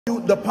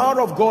The power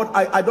of God,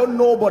 I don't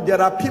know, but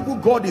there are people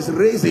God is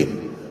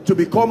raising to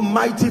become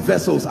mighty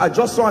vessels. I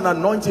just saw an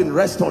anointing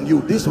rest on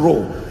you, this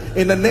role.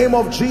 In the name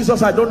of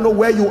Jesus, I don't know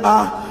where you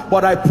are,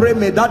 but I pray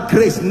may that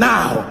grace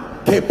now,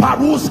 let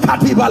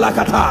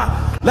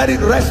it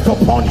rest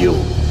upon you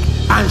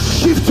and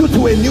shift you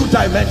to a new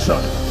dimension.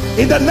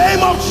 In the name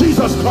of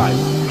Jesus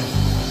Christ.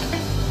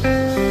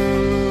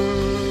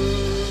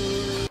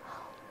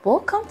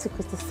 Welcome to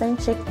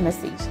Christocentric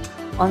Message.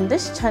 On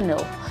this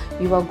channel,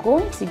 you are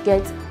going to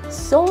get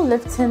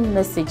soul-lifting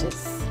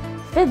messages,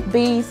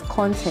 faith-based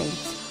content,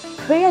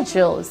 prayer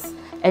drills,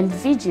 and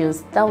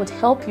videos that would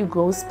help you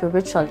grow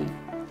spiritually.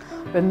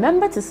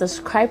 Remember to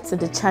subscribe to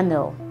the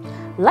channel,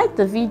 like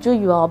the video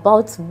you are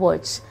about to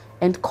watch,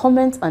 and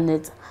comment on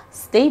it.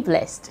 Stay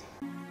blessed.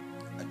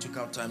 I took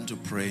out time to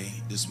pray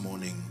this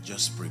morning,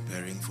 just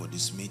preparing for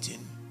this meeting.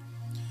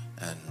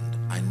 And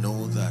I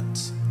know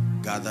that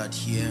gathered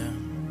here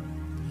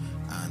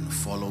and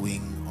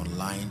following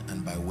online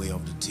and by way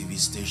of the TV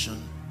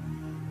station,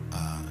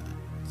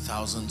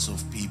 thousands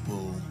of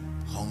people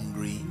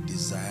hungry,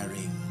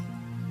 desiring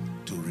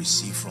to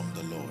receive from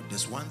the Lord.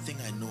 There's one thing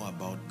I know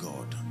about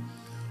God.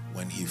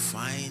 When he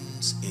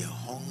finds a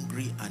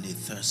hungry and a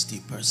thirsty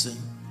person,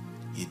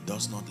 he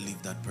does not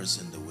leave that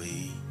person the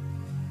way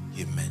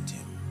he met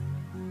him.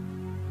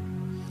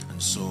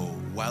 And so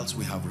whilst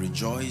we have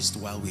rejoiced,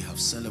 while we have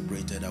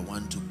celebrated, I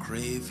want to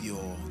crave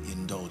your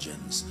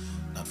indulgence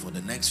that for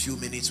the next few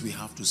minutes we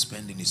have to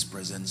spend in his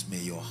presence, may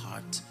your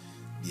heart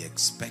be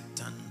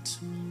expectant,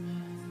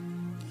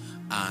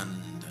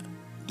 and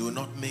do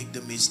not make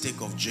the mistake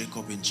of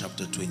Jacob in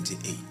chapter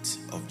 28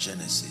 of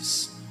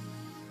Genesis.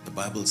 The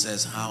Bible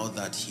says how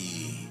that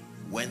he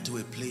went to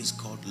a place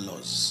called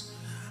Luz,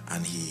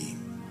 and he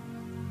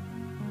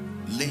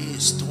lay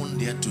stone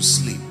there to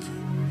sleep,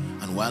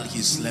 and while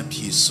he slept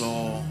he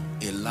saw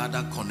a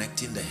ladder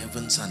connecting the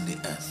heavens and the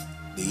earth,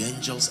 the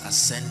angels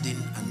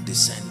ascending and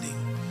descending.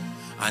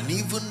 And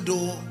even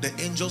though the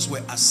angels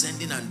were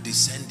ascending and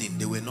descending,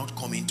 they were not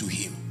coming to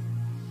him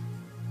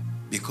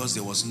because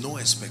there was no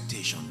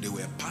expectation. They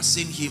were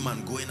passing him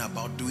and going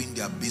about doing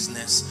their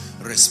business,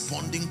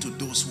 responding to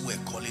those who were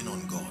calling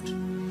on God.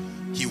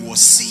 He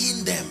was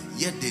seeing them,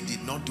 yet they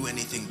did not do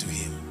anything to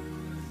him.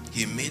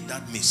 He made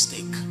that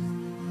mistake.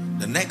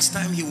 The next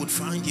time he would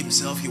find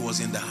himself, he was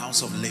in the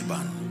house of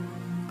Laban,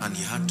 and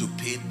he had to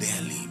pay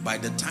dearly. By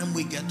the time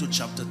we get to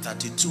chapter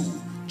 32,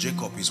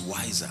 Jacob is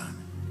wiser.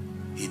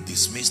 He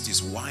dismissed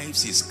his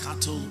wives, his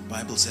cattle.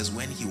 Bible says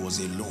when he was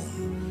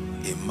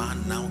alone, a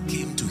man now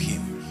came to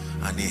him,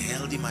 and he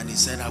held him and he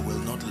said, I will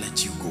not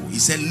let you go. He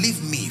said, leave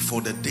me,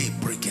 for the day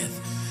breaketh.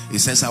 He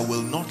says, I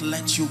will not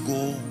let you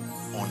go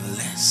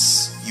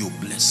unless you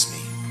bless me.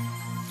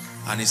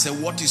 And he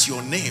said, what is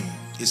your name?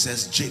 He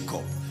says,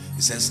 Jacob.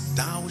 He says,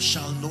 thou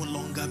shalt no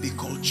longer be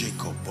called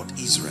Jacob, but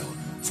Israel.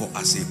 For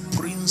as a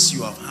prince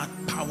you have had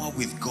power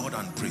with God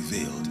and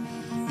prevailed.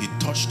 He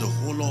touched the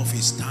whole of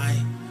his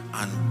thigh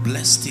and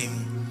blessed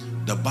him.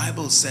 The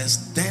Bible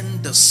says,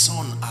 then the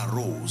sun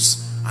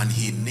arose, and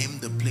he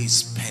named the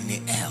place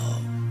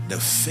Peniel, the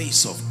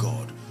face of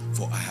God.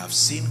 For I have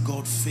seen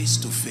God face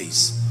to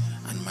face,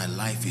 and my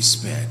life is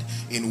spared.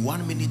 In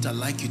 1 minute, I'd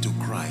like you to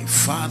cry,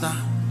 Father,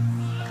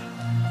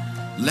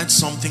 let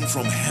something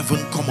from heaven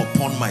come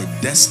upon my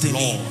destiny,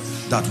 Lord,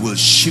 that will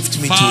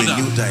shift me Father, to a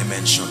new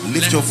dimension.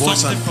 Lift your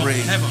voice and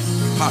pray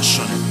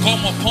passionately.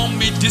 Come upon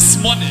me this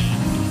morning.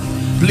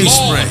 Please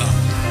Lord, pray.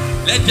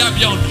 Let there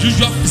be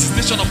unusual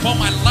visitation upon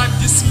my life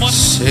this morning.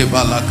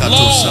 Lord,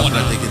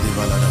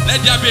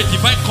 let there be a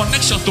divine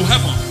connection to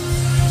heaven.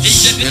 In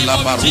the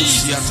name of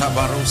Jesus,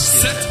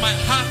 set my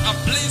heart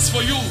ablaze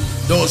for you.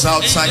 Those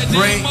outside, in the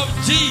pray. name of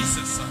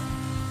Jesus,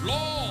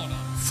 Lord,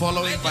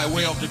 following by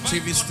way of the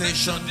TV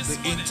station,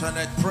 the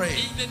internet, pray.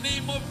 In the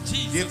name of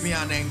Jesus, give me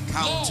an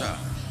encounter.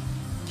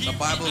 Lord, the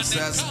Bible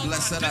says,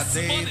 blessed are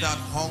they that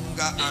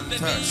hunger and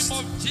thirst,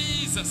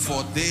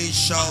 for they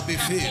shall be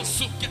filled.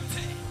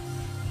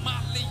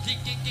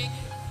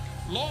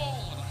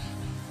 Lord,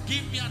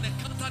 give me an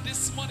encounter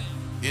this morning.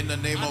 In the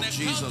name of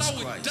Jesus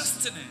with Christ.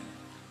 Destiny.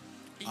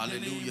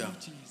 Hallelujah. Of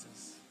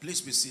Jesus.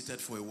 Please be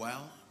seated for a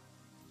while.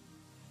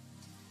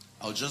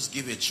 I'll just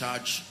give a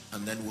charge,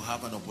 and then we'll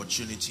have an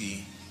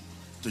opportunity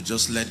to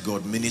just let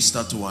God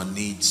minister to our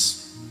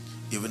needs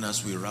even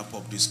as we wrap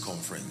up this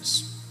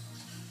conference.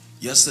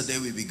 Yesterday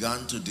we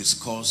began to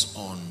discuss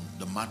on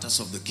the matters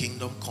of the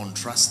kingdom,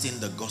 contrasting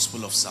the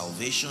gospel of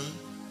salvation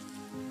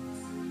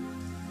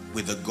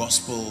with the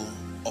gospel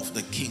of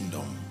the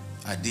kingdom.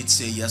 I did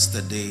say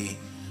yesterday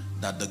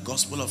that the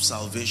gospel of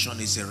salvation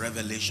is a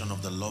revelation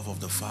of the love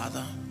of the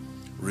Father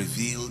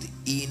revealed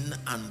in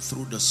and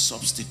through the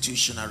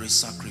substitutionary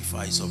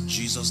sacrifice of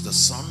Jesus the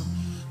Son,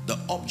 the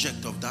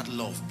object of that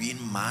love being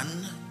man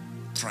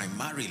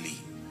primarily,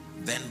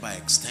 then by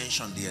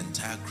extension the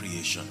entire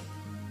creation.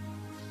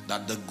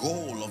 That the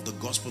goal of the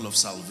gospel of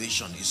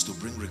salvation is to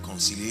bring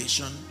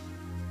reconciliation,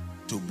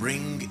 to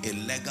bring a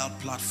legal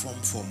platform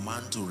for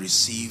man to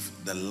receive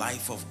the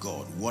life of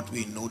God, what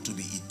we know to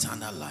be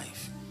eternal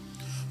life.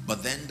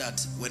 But then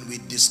that when we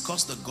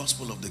discuss the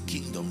gospel of the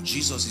kingdom,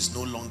 Jesus is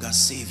no longer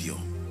Savior.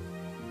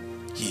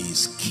 He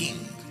is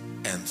King,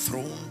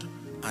 enthroned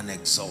and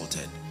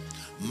exalted.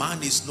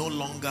 Man is no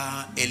longer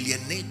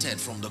alienated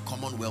from the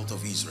commonwealth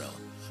of Israel.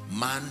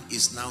 Man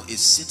is now a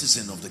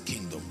citizen of the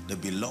kingdom, the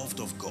beloved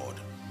of God.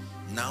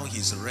 Now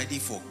he's ready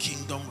for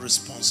kingdom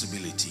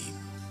responsibility.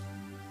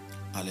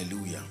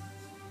 Hallelujah.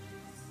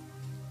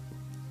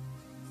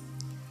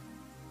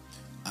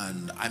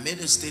 And I made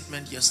a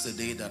statement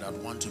yesterday that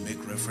I'd want to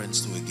make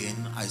reference to again.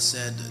 I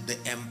said the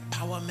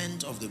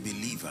empowerment of the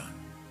believer,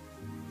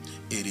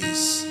 it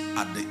is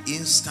at the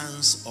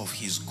instance of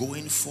his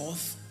going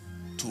forth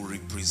to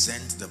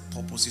represent the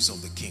purposes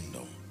of the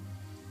kingdom.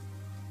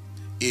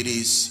 It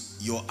is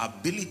your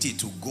ability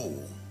to go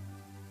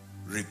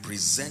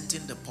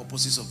representing the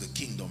purposes of the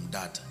kingdom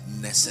that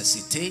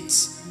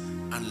necessitates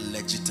and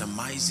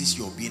legitimizes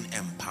your being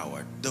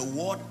empowered. The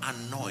word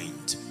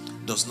anoint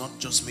does not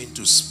just mean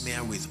to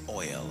smear with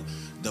oil.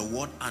 The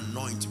word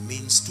anoint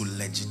means to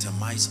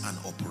legitimize an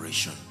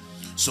operation.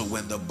 So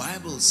when the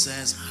Bible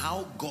says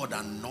how God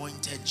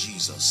anointed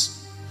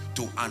Jesus,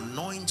 to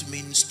anoint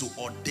means to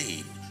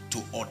ordain.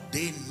 To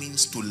ordain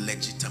means to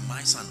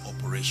legitimize an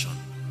operation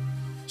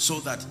so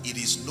that it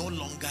is no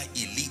longer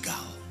illegal.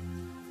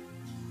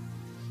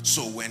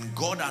 So when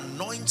God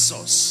anoints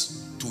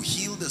us to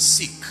heal the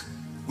sick,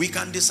 we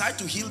can decide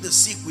to heal the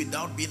sick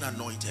without being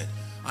anointed.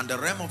 And the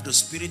realm of the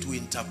spirit will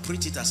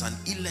interpret it as an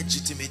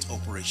illegitimate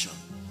operation.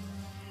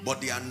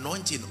 But the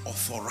anointing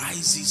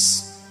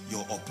authorizes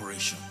your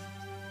operation.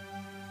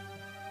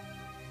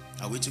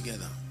 Are we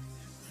together?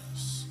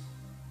 Yes.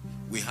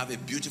 We have a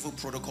beautiful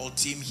protocol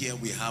team here.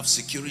 We have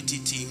security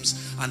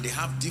teams, and they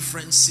have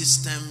different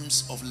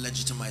systems of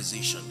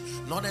legitimization.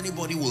 Not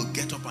anybody will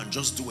get up and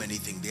just do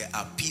anything. There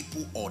are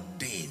people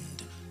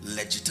ordained,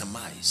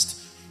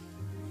 legitimized.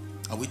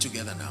 Are we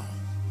together now?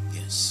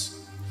 Yes.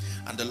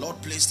 And the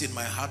Lord placed in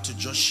my heart to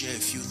just share a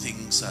few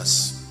things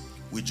as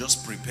we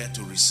just prepare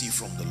to receive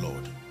from the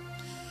Lord.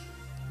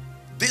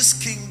 This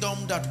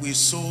kingdom that we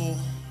so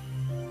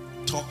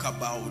talk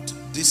about,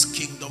 this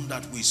kingdom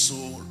that we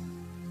so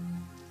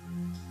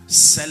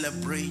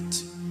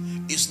celebrate,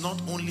 is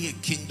not only a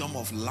kingdom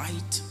of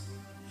light,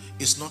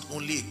 it's not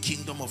only a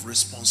kingdom of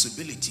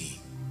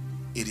responsibility,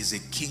 it is a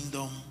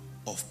kingdom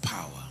of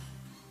power.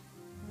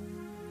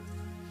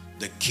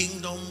 The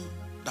kingdom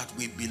that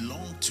we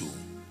belong to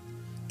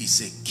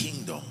is a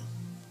kingdom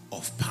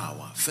of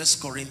power. 1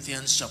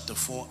 Corinthians chapter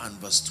 4 and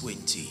verse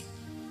 20.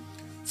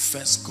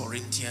 1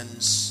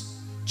 Corinthians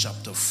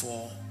chapter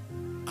 4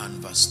 and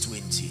verse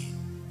 20.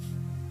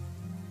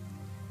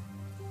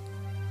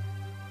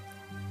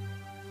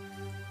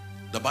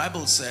 The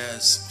Bible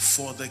says,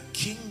 for the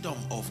kingdom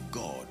of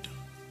God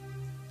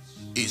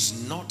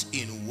is not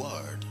in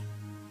word,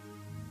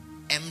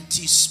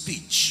 empty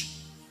speech,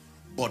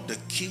 but the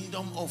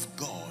kingdom of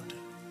God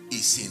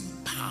is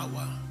in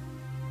power.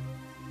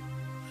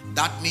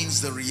 That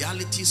means the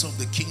realities of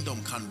the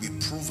kingdom can be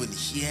proven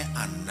here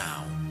and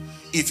now.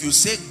 If you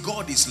say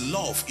God is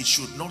love, it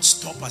should not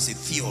stop as a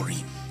theory.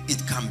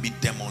 It can be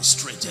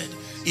demonstrated.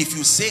 If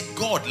you say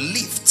God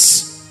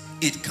lifts,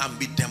 it can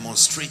be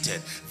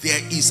demonstrated.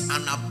 There is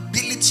an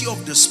ability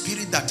of the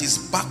spirit that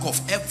is back of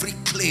every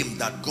claim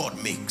that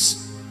God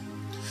makes.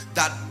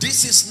 That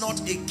this is not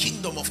a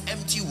kingdom of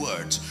empty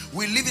words.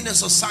 We live in a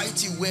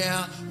society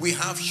where we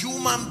have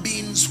human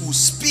beings who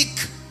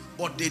speak,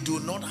 but they do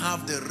not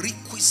have the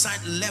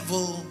requisite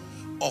level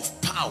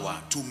of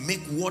power to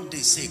make what they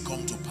say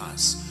come to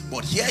pass.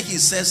 But here he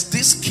says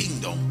this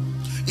kingdom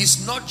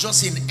is not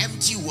just in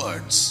empty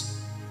words,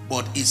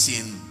 but is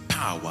in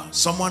power.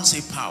 Someone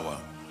say power.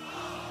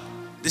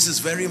 This is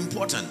very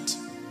important.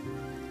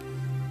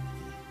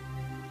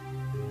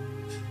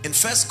 In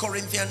 1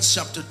 Corinthians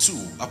chapter 2,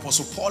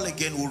 Apostle Paul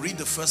again will read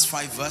the first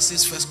 5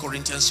 verses. 1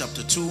 Corinthians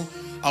chapter 2,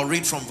 I'll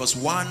read from verse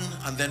 1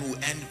 and then we'll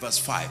end verse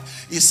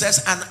 5. It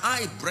says, and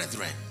I,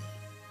 brethren,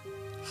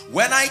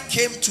 when I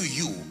came to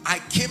you, I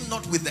came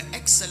not with the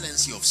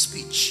excellency of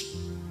speech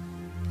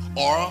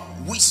or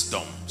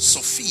wisdom,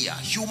 Sophia,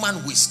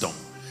 human wisdom,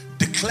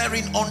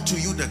 declaring unto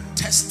you the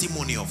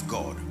testimony of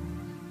God.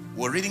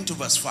 We're reading to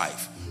verse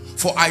 5.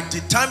 For I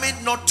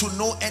determined not to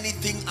know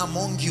anything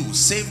among you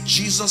save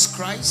Jesus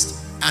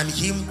Christ and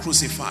him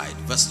crucified.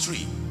 Verse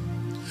 3.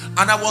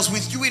 And I was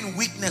with you in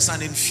weakness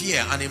and in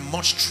fear and in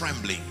much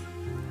trembling.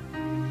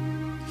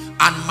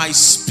 And my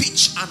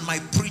speech and my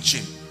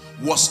preaching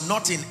was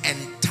not in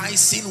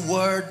enticing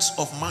words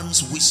of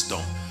man's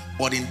wisdom,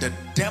 but in the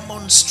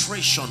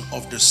demonstration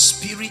of the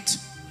Spirit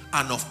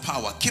and of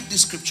power. Keep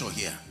this scripture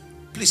here.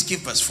 Please keep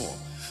verse 4.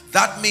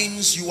 That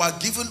means you are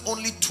given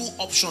only 2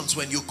 options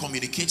when you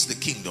communicate the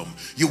kingdom.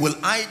 You will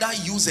either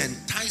use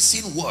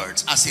enticing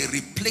words as a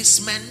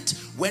replacement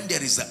when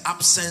there is the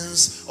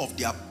absence of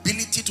the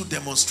ability to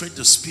demonstrate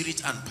the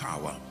Spirit and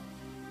power.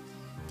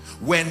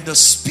 When the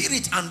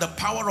Spirit and the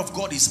power of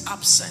God is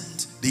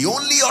absent, the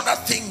only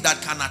other thing that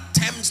can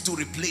attempt to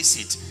replace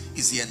it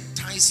is the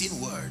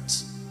enticing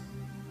words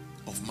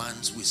of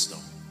man's wisdom.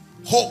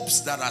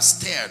 Hopes that are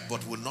stirred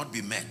but will not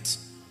be met.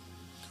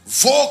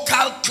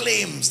 Vocal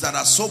claims that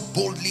are so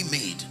boldly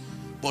made,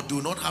 but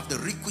do not have the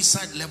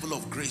requisite level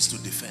of grace to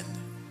defend.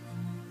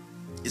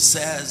 It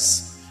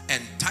says,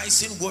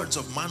 enticing words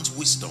of man's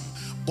wisdom,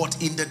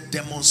 but in the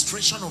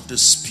demonstration of the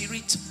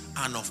Spirit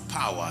and of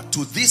power.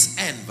 To this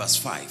end, verse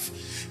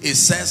 5, it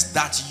says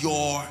that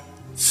your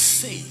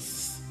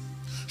faith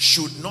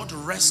should not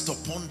rest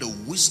upon the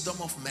wisdom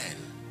of men,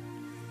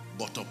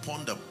 but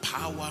upon the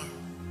power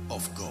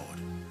of God.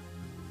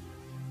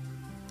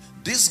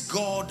 This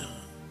God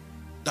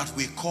that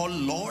we call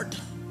Lord,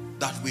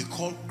 that we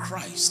call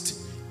Christ,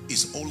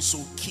 is also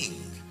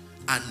King.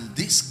 And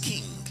this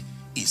King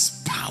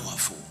is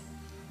powerful.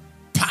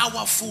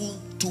 Powerful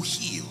to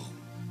heal.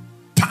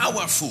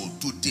 Powerful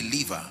to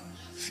deliver.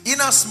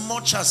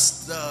 Inasmuch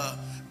as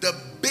the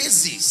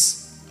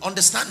basis,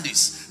 understand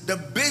this, the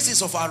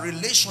basis of our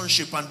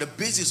relationship and the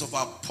basis of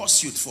our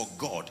pursuit for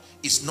God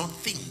is not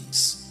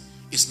things.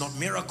 It's not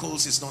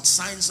miracles, it's not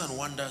signs and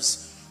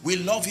wonders. We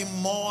love him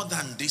more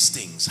than these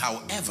things.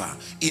 However,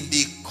 in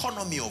the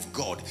economy of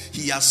God,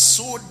 he has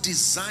so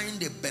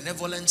designed a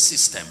benevolent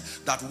system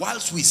that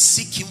whilst we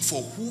seek him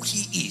for who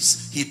he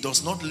is, he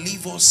does not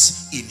leave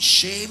us in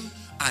shame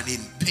and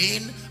in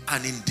pain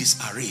and in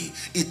disarray.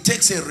 It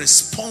takes a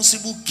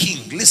responsible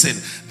king.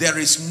 Listen, there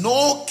is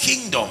no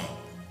kingdom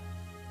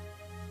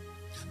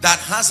that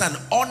has an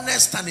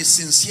honest and a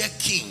sincere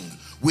king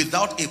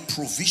without a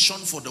provision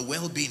for the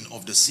well-being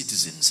of the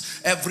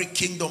citizens. Every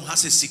kingdom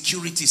has a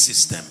security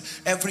system.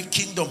 Every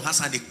kingdom has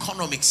an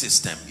economic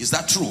system. Is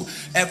that true?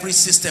 Every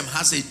system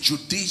has a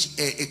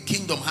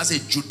kingdom has a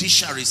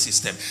judiciary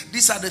system.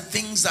 These are the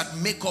things that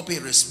make up a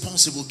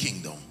responsible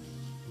kingdom.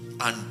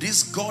 And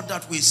this God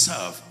that we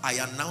serve, I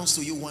announce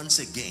to you once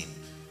again,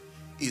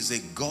 is a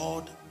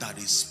God that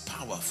is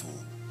powerful.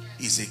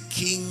 Is a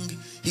king.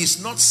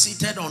 He's not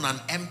seated on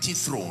an empty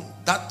throne.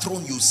 That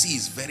throne you see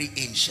is very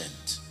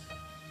ancient.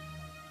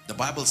 The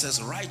Bible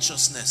says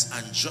righteousness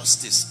and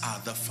justice are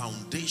the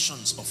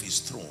foundations of his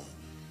throne.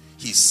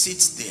 He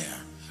sits there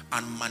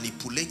and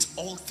manipulates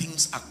all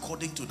things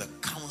according to the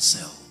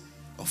counsel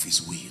of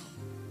his will.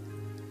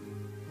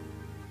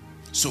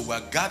 So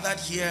we're gathered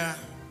here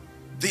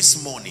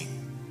this morning.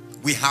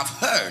 We have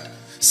heard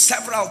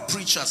several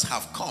preachers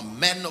have come,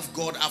 men of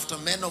God after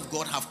men of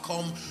God have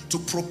come to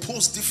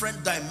propose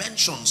different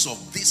dimensions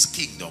of this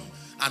kingdom,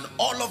 and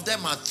all of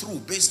them are through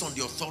based on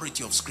the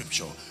authority of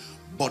scripture.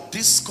 But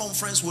this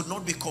conference would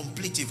not be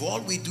complete if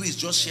all we do is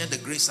just share the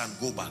grace and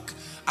go back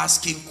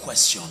asking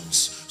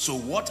questions. So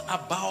what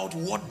about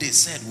what they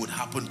said would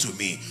happen to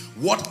me?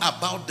 What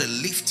about the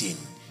lifting?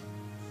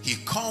 He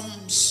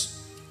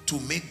comes to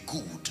make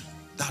good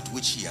that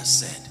which he has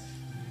said.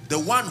 The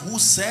one who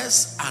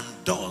says and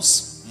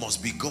does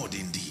must be God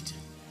indeed.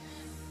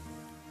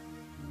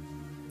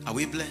 Are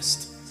we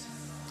blessed?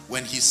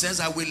 When he says,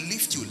 I will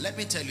lift you, let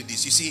me tell you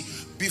this. You see,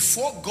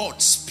 before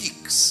God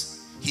speaks,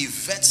 he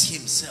vets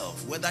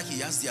himself whether he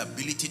has the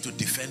ability to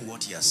defend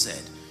what he has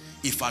said.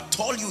 If at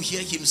all you hear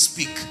him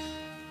speak,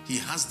 he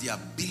has the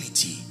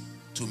ability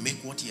to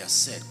make what he has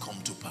said come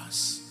to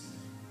pass.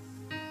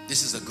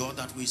 This is the God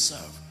that we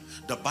serve.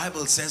 The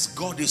Bible says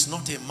God is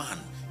not a man.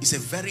 It's a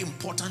very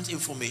important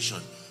information.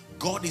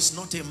 God is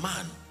not a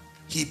man.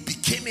 He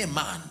became a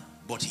man,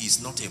 but he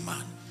is not a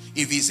man.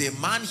 If he's a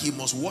man, he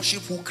must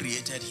worship who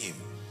created him.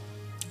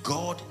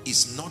 God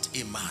is not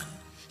a man.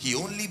 He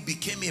only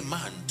became a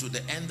man to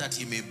the end that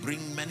he may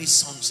bring many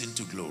sons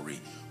into glory.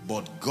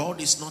 But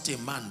God is not a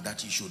man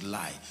that he should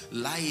lie.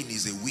 Lying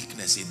is a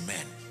weakness in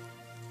men.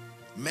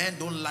 Men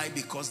don't lie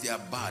because they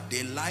are bad.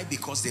 They lie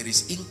because there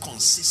is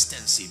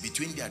inconsistency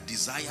between their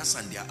desires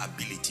and their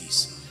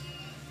abilities.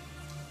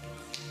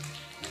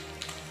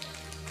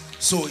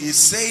 So he's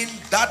saying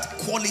that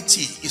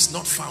quality is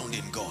not found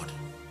in God.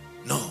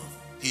 No,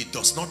 he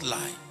does not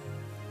lie.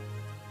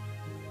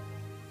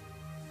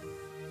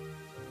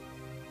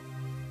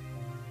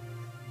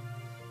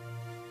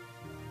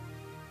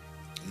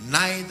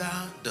 Neither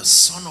the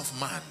Son of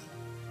Man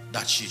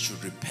that she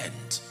should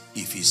repent.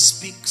 If he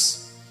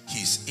speaks, he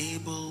is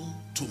able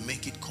to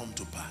make it come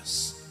to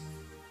pass.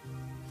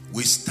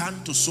 We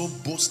stand to so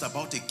boast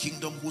about a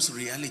kingdom whose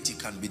reality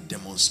can be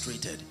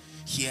demonstrated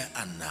here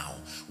and now.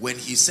 When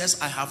he says,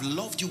 I have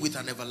loved you with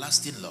an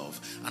everlasting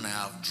love, and I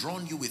have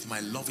drawn you with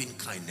my loving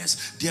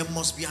kindness, there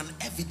must be an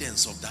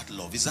evidence of that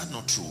love. Is that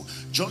not true?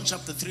 John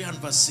chapter 3 and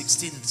verse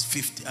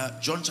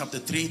 16, John chapter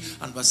 3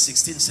 and verse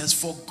 16 says,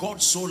 for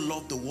God so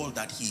loved the world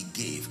that he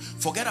gave.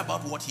 Forget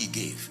about what he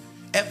gave.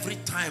 Every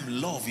time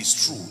love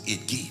is true,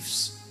 it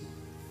gives.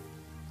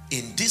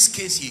 In this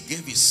case, he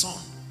gave his son,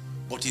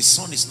 but his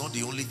son is not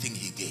the only thing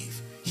he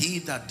gave. He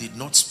that did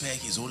not spare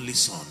his only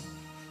son,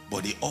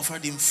 but he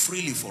offered him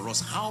freely for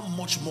us, how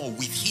much more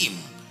with him?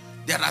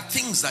 There are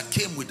things that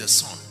came with the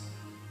son.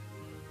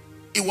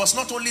 It was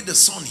not only the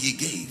son he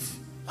gave.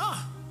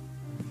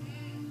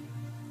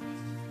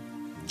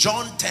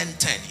 John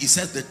 10:10, he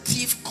says, the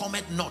thief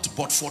cometh not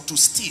but for to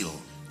steal,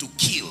 to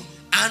kill,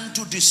 and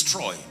to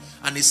destroy.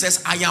 And he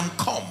says, I am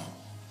come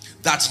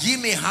that ye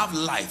may have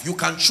life. You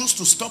can choose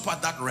to stop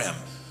at that realm,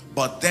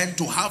 but then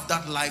to have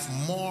that life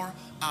more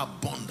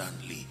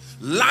abundantly.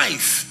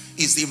 Life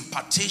is the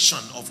impartation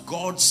of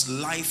God's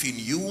life in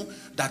you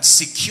that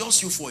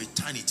secures you for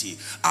eternity.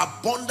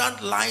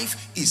 Abundant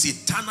life is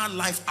eternal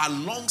life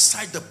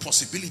alongside the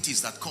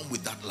possibilities that come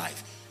with that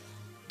life.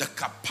 The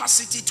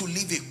capacity to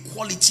live a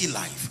quality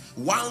life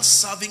while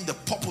serving the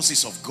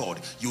purposes of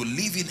God. You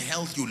live in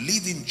health, you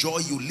live in joy,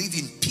 you live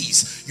in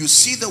peace. You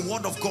see the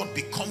word of God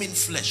becoming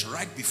flesh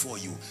right before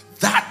you.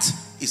 That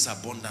is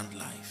abundant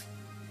life.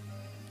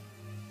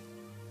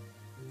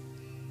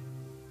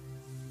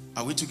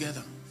 Are we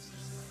together?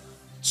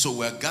 So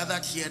we're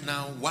gathered here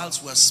now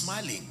whilst we're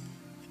smiling.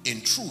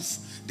 In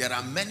truth, there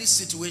are many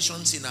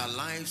situations in our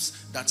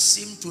lives that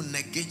seem to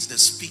negate the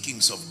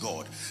speakings of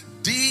God.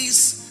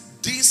 These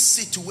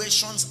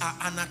situations are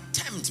an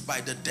attempt by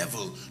the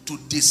devil to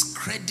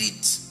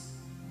discredit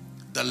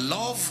the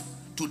love,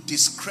 to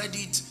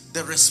discredit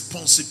the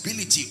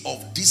responsibility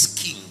of this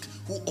king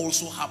who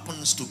also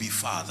happens to be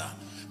father.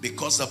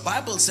 Because the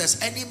Bible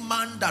says any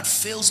man that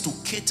fails to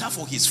cater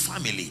for his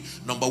family,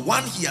 number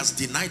one, he has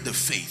denied the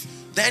faith.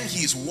 Then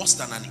he is worse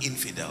than an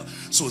infidel.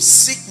 So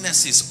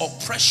sicknesses,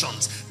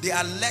 oppressions, they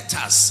are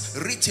letters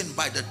written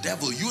by the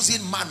devil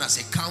using man as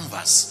a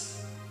canvas.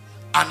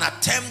 An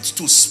attempt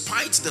to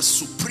spite the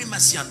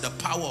supremacy and the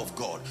power of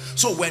God.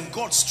 So when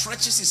God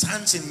stretches his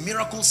hands in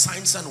miracles,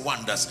 signs and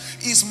wonders,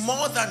 it's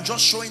more than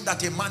just showing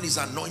that a man is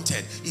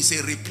anointed. It's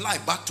a reply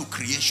back to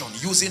creation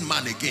using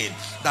man again.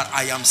 That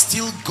I am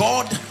still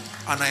God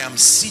and I am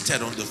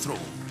seated on the throne.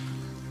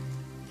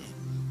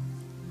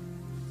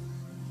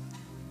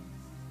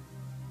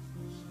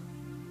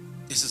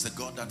 This is the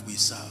God that we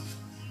serve.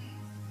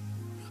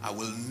 I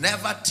will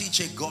never teach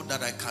a God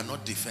that I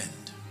cannot defend.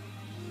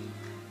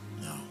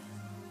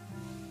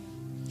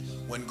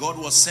 When God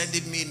was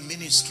sending me in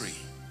ministry,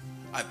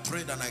 I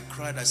prayed and I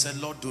cried. I said,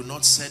 Lord, do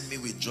not send me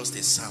with just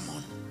a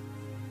sermon.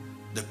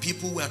 The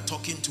people we are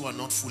talking to are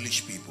not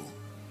foolish people.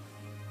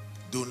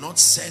 Do not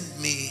send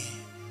me.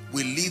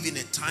 We live in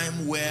a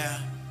time where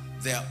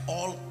there are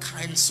all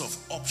kinds of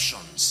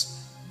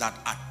options that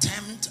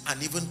attempt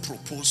and even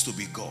propose to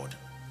be God.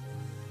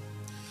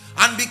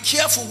 And be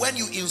careful when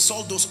you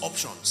insult those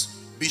options.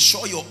 Be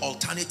sure your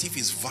alternative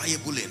is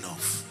viable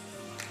enough.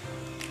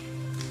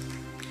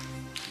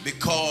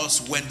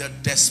 Because when the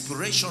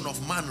desperation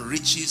of man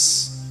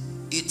reaches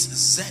its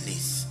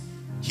zenith,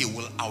 he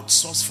will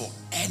outsource for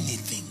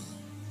anything.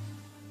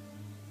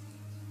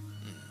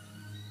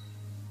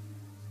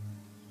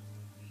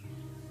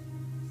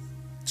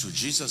 So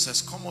Jesus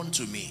says, come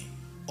unto me,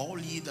 all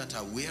ye that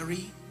are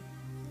weary,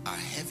 are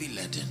heavy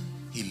laden.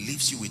 He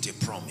leaves you with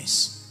a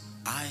promise.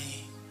 I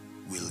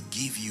will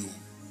give you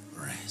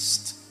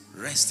rest.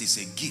 Rest is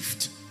a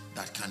gift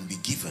that can be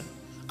given,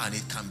 and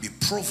it can be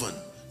proven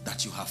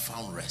that you have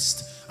found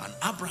rest. And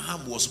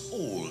Abraham was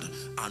old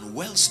and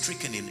well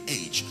stricken in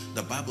age.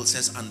 The Bible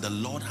says, and the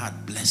Lord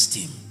had blessed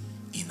him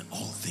in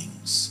all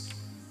things.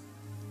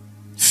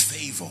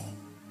 Favor,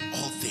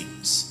 all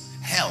things.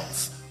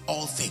 Health,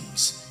 all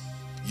things.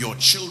 Your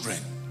children,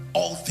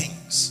 all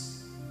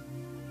things.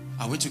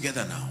 Are we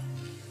together now?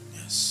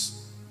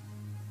 Yes.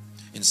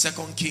 In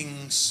 2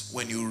 Kings,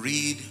 when you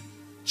read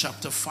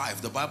chapter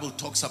 5, the Bible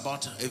talks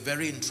about a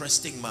very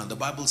interesting man. The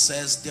Bible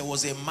says there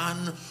was a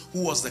man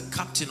who was the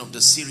captain of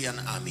the Syrian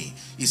army.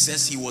 He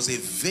says he was a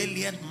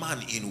valiant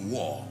man in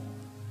war.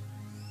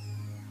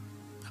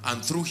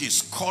 And through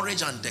his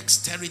courage and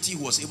dexterity,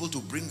 he was able to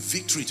bring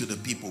victory to the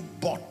people.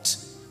 But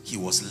he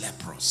was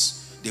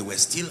leprous. There were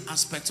still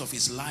aspects of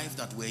his life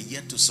that were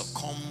yet to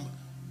succumb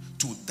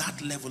to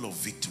that level of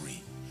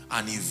victory.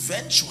 And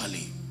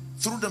eventually,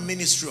 through the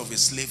ministry of a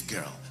slave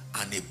girl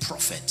and a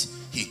prophet,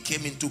 he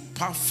came into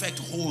perfect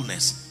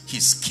wholeness.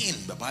 His skin,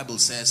 the Bible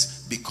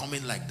says,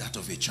 becoming like that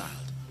of a child.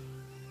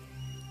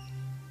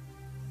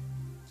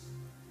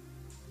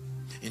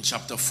 In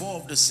chapter 4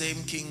 of the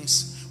same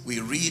Kings,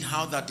 we read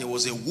how that there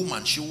was a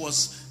woman. She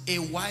was a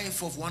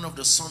wife of one of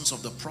the sons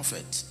of the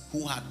prophet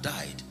who had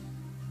died.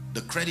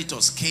 The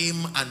creditors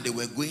came and they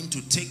were going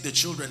to take the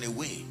children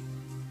away.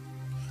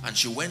 And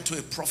she went to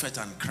a prophet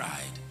and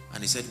cried.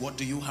 And he said, what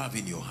do you have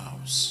in your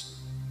house?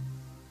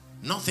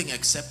 Nothing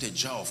except a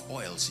jar of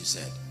oils, he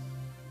said.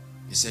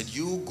 He said,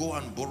 you go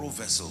and borrow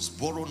vessels,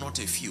 borrow not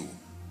a few.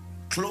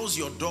 Close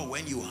your door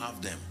when you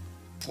have them.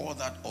 Pour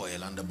that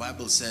oil. And the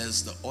Bible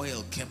says the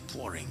oil kept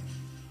pouring.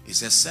 He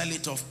says, sell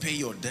it off, pay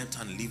your debt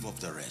and leave off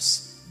the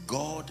rest.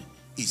 God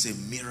is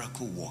a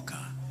miracle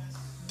worker.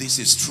 This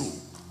is true.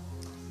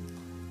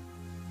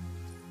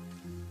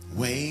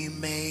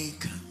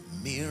 Waymaker,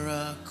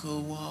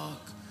 miracle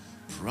work,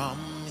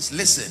 promise.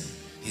 Listen.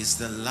 Is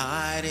the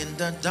light in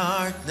the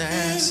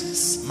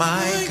darkness,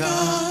 my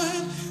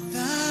God.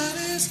 That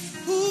is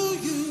who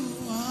you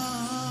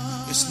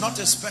are. It's not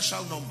a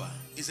special number.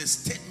 It's a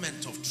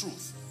statement of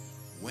truth.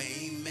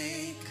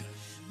 Waymaker,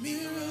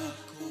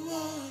 Miracle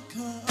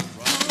worker,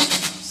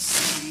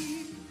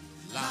 see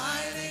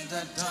light in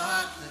the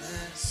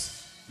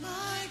darkness,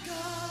 my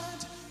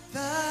God.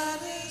 That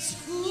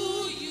is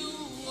who you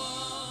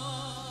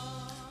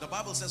are. The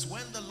Bible says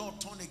when the Lord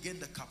turned again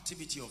the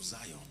captivity of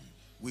Zion,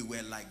 We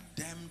were like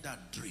them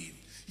that dream.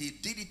 He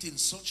did it in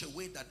such a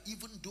way that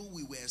even though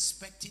we were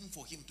expecting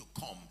for him to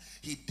come,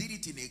 he did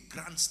it in a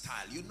grand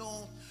style. You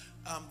know,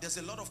 there's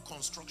a lot of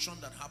construction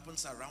that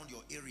happens around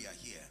your area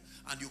here,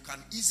 and you can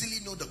easily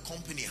know the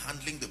company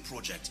handling the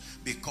project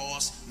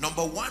because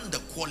number one, the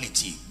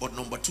quality, but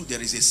number two,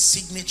 there is a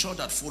signature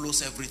that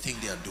follows everything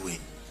they are doing.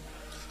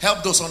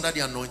 Help those under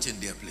the anointing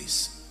there,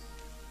 please.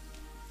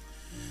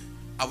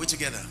 Are we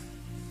together?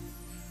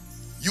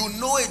 You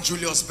know a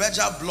Julius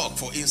Berger block,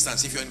 for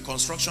instance. If you're in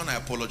construction, I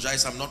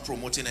apologize, I'm not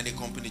promoting any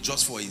company,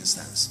 just for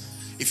instance.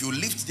 If you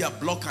lift their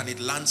block and it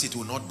lands, it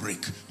will not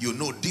break. You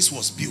know this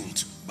was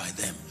built by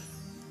them.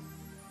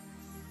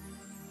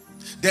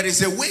 There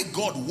is a way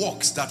God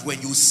works that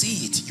when you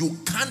see it, you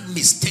can't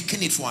mistake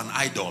it for an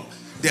idol.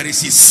 There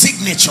is his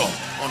signature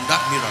on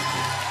that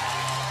miracle.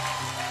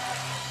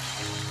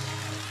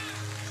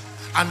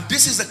 And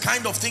this is the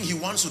kind of thing he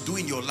wants to do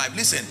in your life.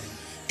 Listen,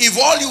 if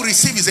all you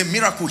receive is a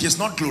miracle, he's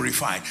not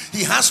glorified.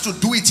 He has to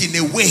do it in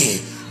a way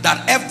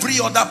that every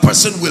other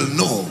person will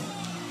know.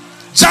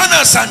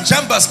 Janus and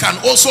Jambres can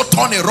also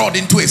turn a rod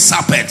into a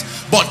serpent,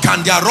 but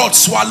can their rod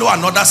swallow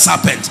another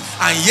serpent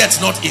and yet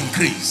not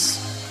increase?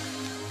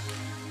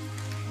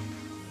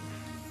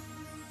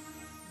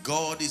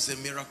 God is a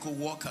miracle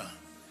worker,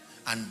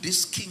 and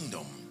this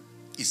kingdom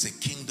is a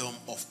kingdom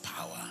of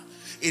power.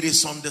 It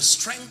is on the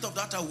strength of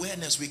that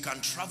awareness we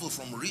can travel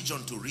from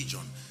region to region,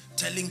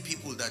 telling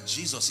people that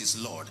Jesus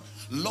is Lord.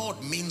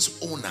 Lord means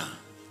owner.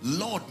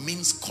 Lord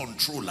means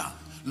controller.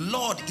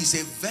 Lord is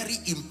a very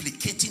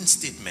implicating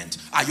statement.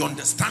 I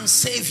understand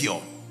Savior,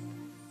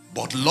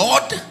 but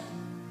Lord,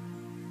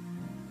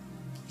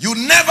 you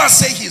never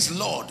say he's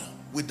Lord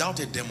without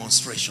a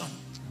demonstration.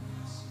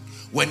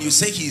 When you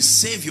say he is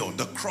Savior,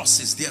 the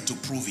cross is there to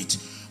prove it.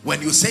 When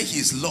you say he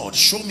is Lord,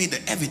 show me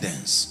the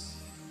evidence.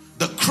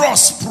 The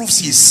cross proves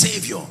he is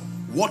Savior.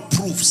 What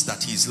proves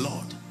that he is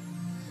Lord?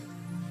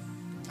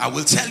 I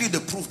will tell you the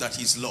proof that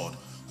he is Lord.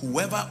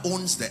 Whoever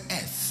owns the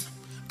earth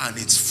and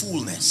its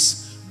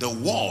fullness, the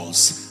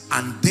walls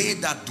and they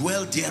that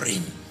dwell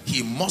therein,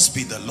 he must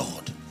be the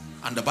Lord.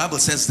 And the Bible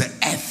says the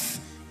earth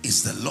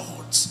is the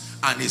Lord's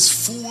and his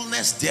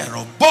fullness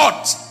thereof.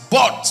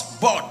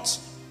 But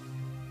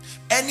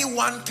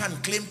anyone can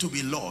claim to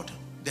be Lord.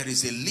 There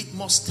is a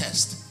litmus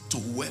test to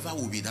whoever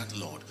will be that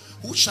Lord.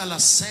 Who shall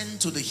ascend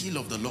to the hill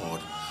of the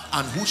Lord,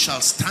 and who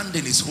shall stand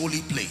in his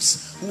holy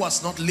place? Who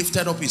has not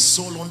lifted up his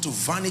soul unto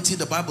vanity,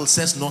 the Bible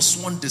says, nor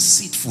sworn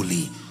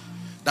deceitfully,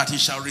 that he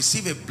shall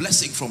receive a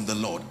blessing from the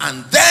Lord.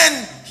 And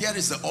then, here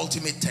is the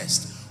ultimate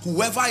test.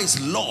 Whoever is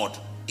Lord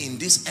in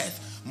this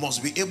earth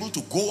must be able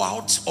to go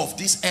out of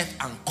this earth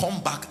and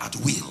come back at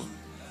will.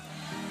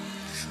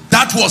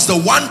 That was the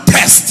one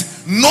test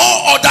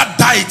no other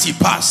deity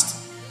passed.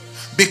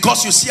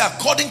 Because you see,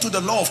 according to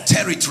the law of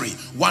territory,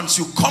 once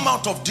you come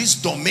out of this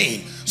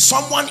domain,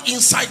 someone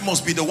inside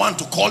must be the one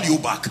to call you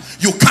back.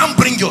 You can't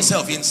bring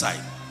yourself inside.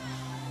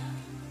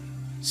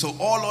 So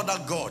all other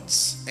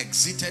gods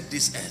exited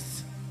this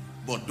earth,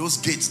 but those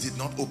gates did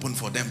not open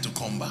for them to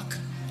come back.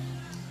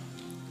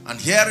 And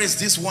here is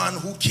this one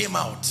who came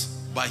out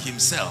by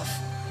himself.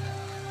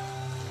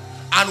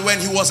 And when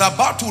he was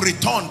about to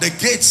return, the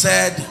gate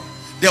said,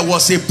 there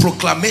was a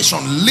proclamation,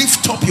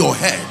 lift up your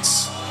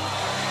heads,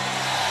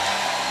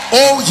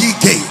 O ye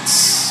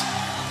gates,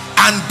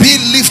 and be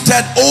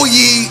lifted, O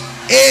ye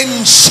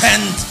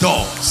ancient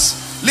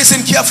doors.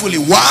 Listen carefully.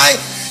 Why?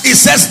 It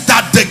says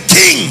that the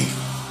King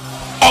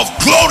of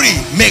glory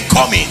may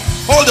come in.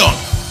 Hold on,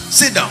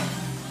 sit down.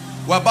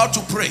 We're about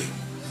to pray.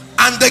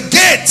 And the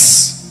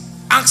gates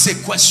ask a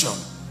question.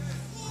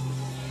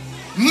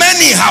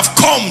 Many have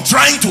come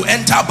trying to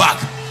enter back,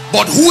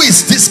 but who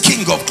is this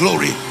King of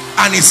glory?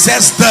 And it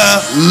says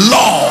the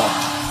Lord,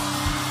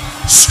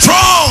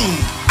 strong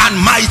and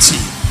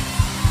mighty,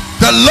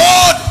 the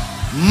Lord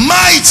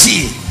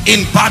mighty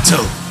in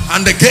battle.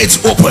 And the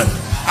gates opened,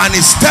 and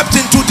he stepped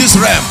into this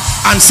realm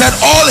and said,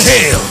 all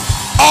hail,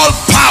 all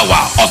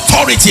power,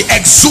 authority,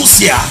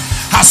 exousia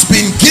has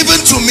been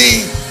given to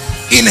me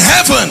in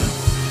heaven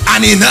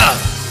and in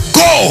earth.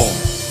 Go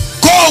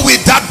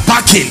with that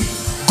backing,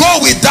 go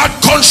with that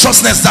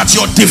consciousness that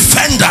your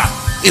defender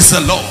is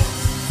the Lord.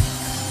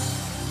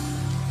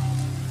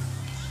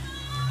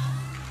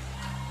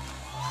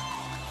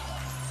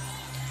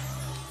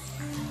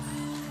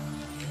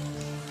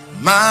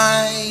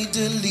 My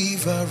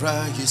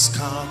deliverer is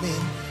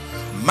coming.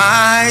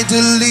 My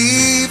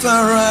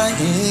deliverer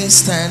is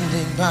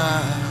standing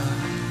by.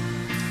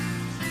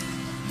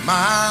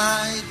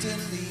 My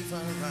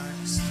deliverer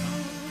is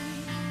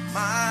coming.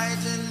 My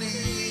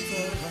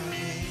deliverer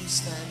is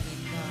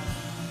standing by.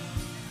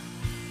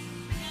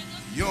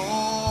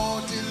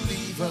 Your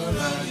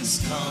deliverer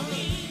is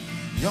coming.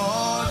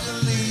 Your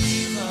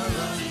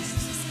deliverer is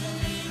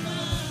coming.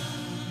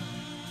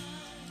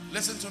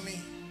 Listen to me.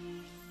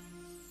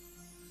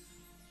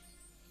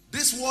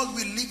 This world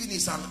we live in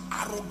is an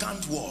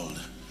arrogant world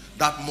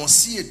that must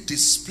see a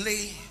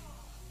display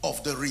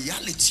of the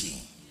reality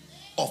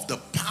of the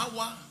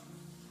power,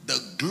 the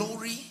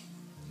glory,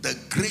 the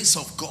grace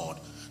of God.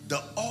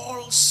 the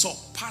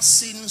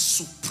all-surpassing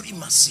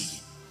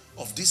supremacy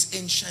of this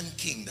ancient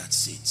king that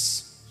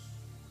sits.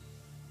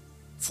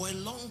 For a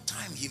long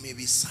time he may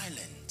be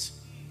silent,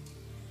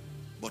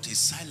 but his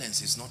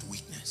silence is not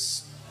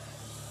weakness.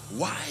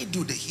 Why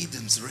do the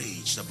heathens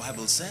rage? The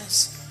Bible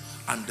says,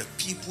 and the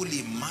people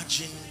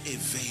imagine a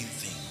vain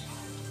thing.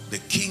 The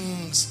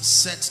kings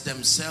set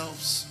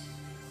themselves.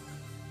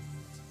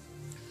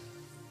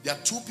 There are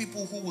two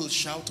people who will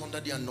shout under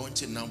the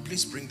anointing now.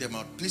 Please bring them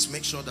out. Please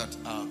make sure that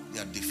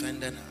they are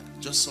defended. I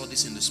just saw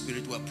this in the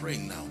spirit. We are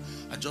praying now.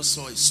 I just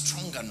saw a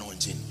strong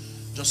anointing.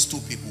 Just two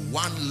people.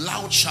 One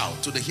loud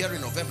shout to the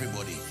hearing of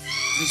everybody.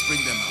 Please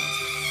bring them out.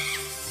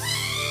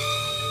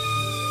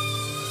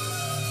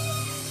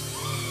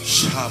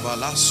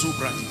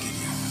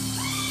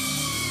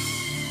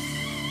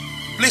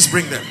 Please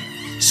bring them.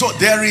 So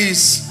there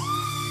is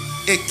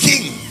a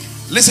king.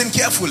 Listen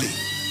carefully.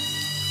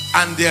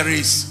 And there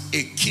is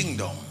a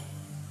kingdom.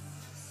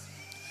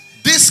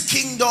 This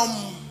kingdom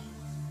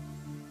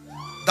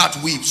that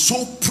we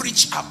so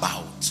preach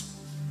about,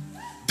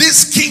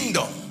 this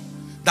kingdom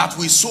that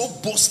we so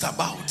boast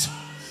about,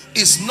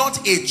 is not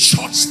a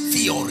church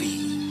theory.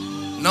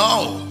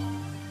 No.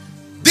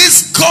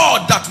 This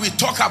God that we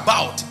talk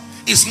about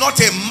is not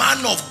a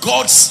man of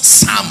God's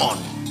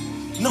sermon.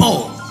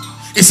 No.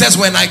 It says,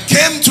 when I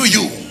came to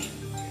you.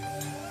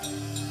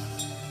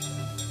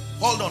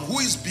 Hold on. Who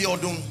is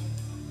Biodun?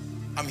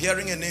 I'm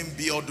hearing a name,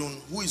 Biodun.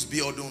 Who is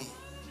Biodun?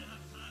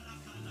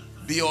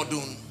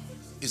 Biodun.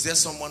 Is there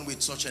someone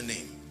with such a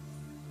name?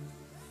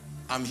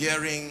 I'm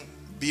hearing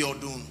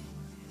Biodun.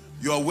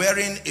 You are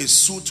wearing a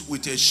suit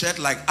with a shirt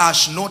like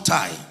ash, no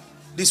tie.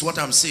 This is what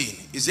I'm seeing.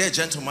 Is there a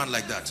gentleman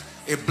like that?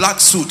 A black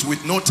suit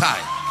with no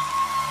tie.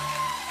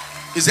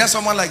 Is there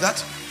someone like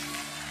that?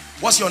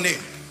 What's your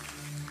name?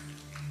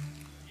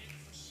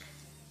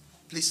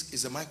 Please,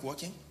 is the mic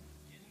working?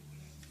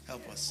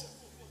 Help us.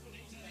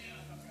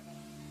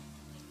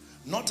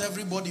 Not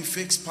everybody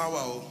fakes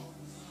power.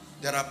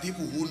 There are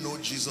people who know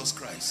Jesus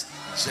Christ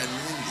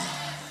genuinely.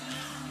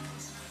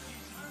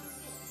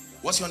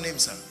 What's your name,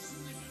 sir?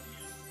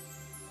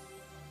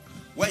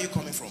 Where are you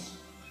coming from?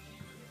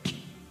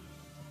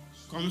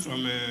 Coming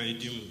from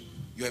Idimu.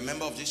 You're a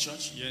member of this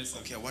church? Yes, sir.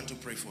 Okay, I want to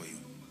pray for you.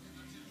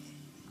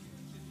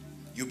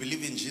 You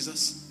believe in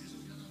Jesus?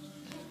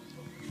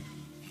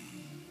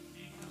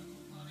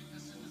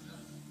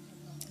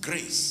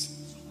 Grace.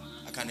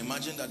 I can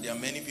imagine that there are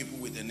many people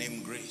with the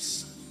name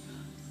Grace.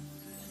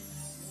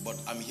 But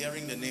I'm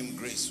hearing the name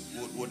Grace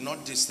would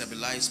not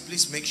destabilize.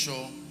 Please make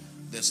sure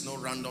there's no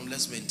random.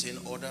 Let's maintain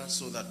order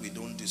so that we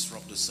don't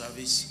disrupt the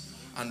service.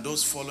 And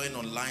those following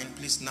online,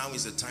 please, now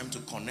is the time to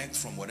connect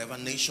from whatever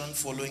nation,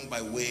 following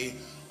by way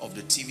of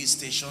the TV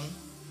station.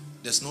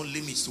 There's no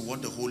limits to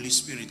what the Holy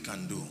Spirit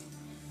can do.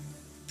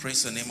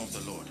 Praise the name of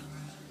the Lord.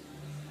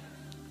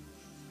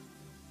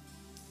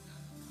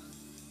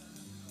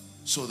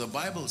 So the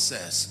Bible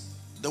says,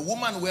 the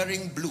woman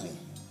wearing blue,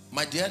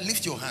 my dear,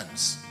 lift your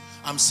hands.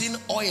 I'm seeing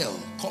oil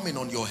coming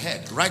on your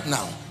head right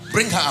now.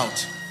 Bring her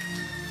out.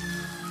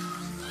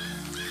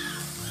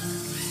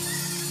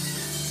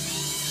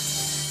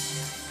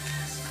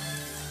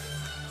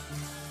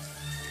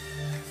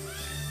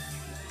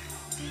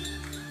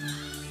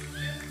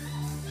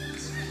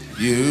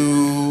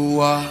 You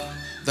are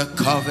the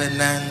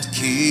covenant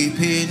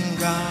keeping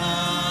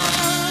God.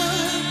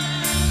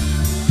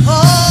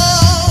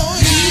 Oh,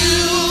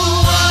 you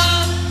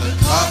are the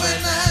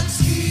covenant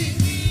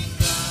keeping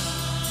God.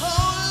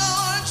 Oh,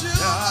 Lord, you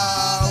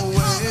are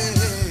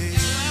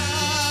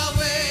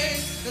Yahweh,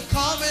 the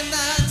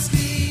covenant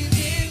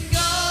keeping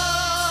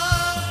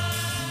God.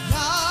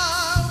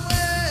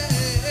 Yahweh,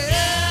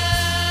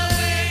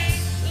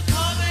 the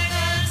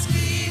covenant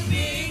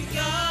keeping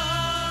God.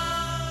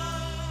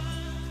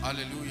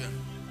 Hallelujah.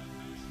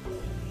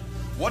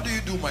 What do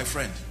you do, my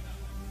friend?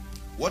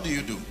 What do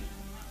you do?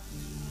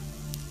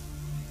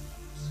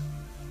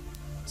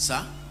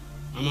 Sir?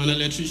 I'm an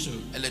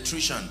electrician.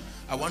 Electrician.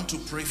 I want to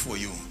pray for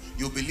you.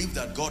 You believe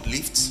that God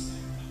lifts?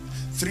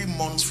 3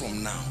 months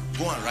from now,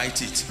 go and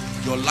write it.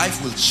 Your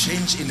life will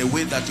change in a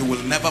way that you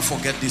will never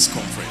forget this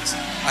conference.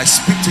 I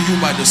speak to you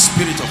by the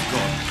Spirit of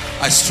God.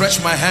 I stretch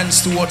my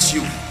hands towards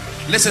you.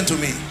 Listen to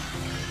me.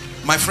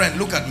 My friend,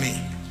 look at me.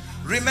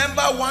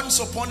 Remember, once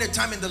upon a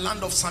time in the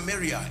land of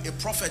Samaria, a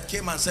prophet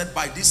came and said,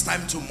 by this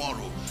time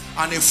tomorrow.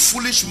 And a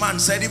foolish man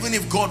said, even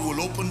if God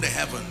will open the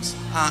heavens.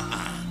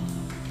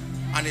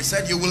 And he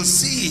said, you will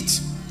see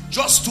it,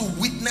 just to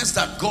witness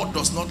that God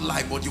does not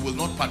lie, but you will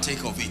not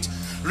partake of it.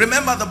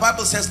 Remember, the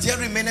Bible says, there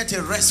remaineth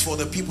a rest for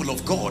the people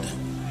of God.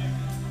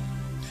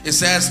 It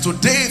says,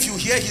 today if you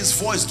hear his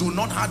voice, do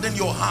not harden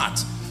your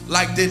heart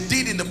like they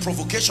did in the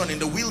provocation in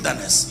the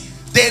wilderness.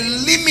 They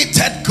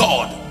limited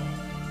God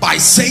by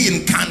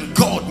saying, can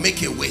God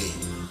make a way?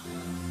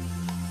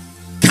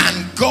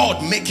 Can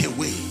God make a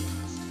way?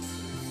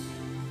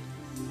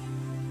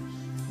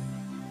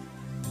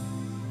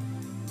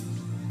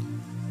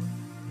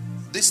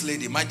 This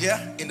lady, my dear,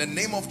 in the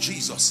name of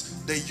Jesus,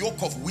 the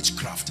yoke of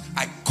witchcraft,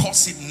 I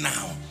curse it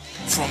now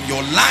from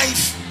your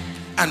life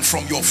and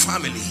from your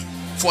family.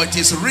 For it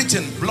is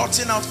written,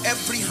 blotting out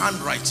every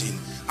handwriting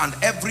and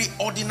every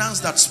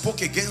ordinance that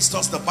spoke against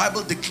us. The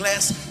Bible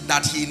declares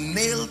that he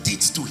nailed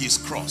it to his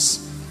cross.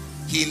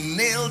 He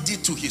nailed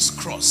it to his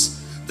cross.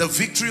 The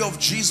victory of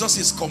Jesus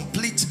is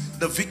complete.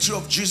 The victory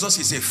of Jesus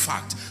is a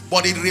fact.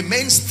 But it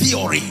remains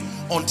theory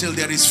until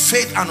there is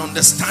faith and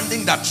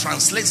understanding that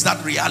translates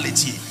that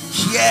reality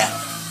here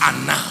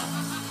and now.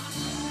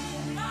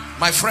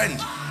 My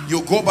friend,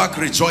 you go back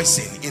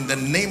rejoicing in the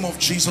name of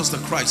Jesus, the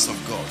Christ of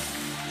God.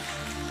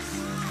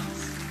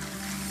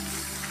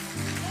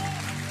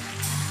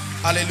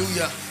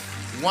 Hallelujah.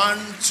 1,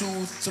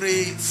 2,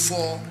 3,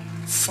 4,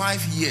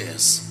 5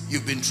 years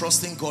you've been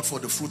trusting God for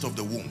the fruit of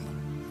the womb.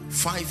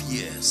 5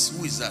 years.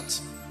 Who is that?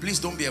 Please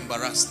don't be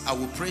embarrassed. I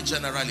will pray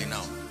generally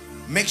now.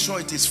 Make sure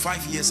it is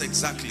 5 years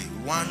exactly.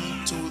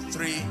 1, 2,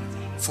 3,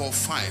 4,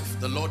 5.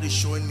 The Lord is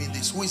showing me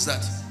this. Who is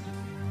that?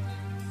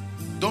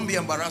 Don't be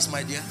embarrassed,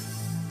 my dear.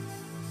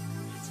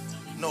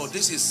 No,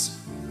 this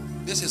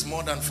is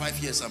more than 5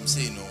 years. I'm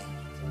saying no.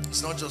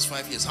 It's not just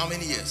 5 years. How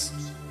many years?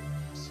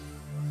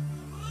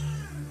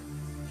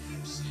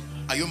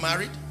 Are you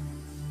married?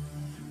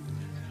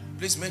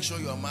 Please make sure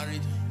you are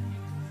married.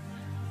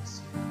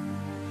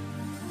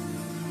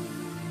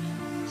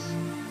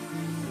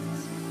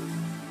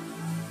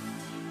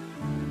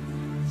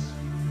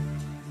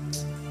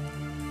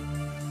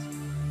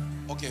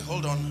 Okay,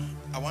 hold on.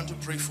 I want to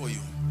pray for you.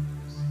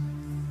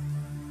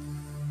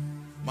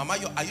 Mama,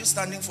 are you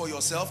standing for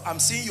yourself? I'm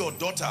seeing your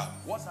daughter.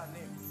 What's her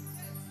name?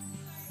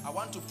 I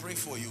want to pray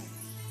for you.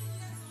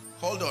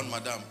 Hold on,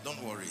 madam.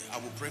 Don't worry. I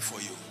will pray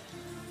for you.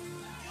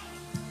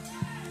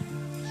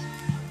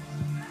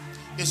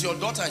 Is your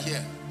daughter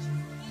here?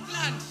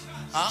 England.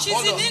 Huh?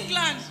 She's in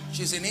England.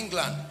 She's in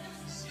England.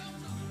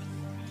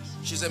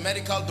 She's a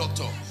medical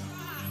doctor.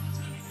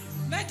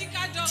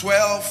 Medical doctor.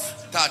 12,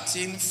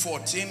 13,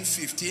 14,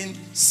 15,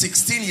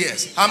 16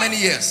 years. How many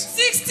years?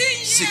 16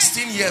 years.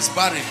 16 years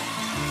barren.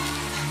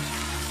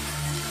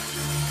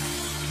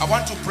 I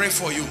want to pray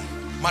for you.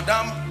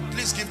 Madam,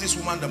 please give this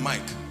woman the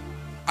mic.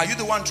 Are you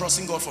the one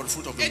trusting God for the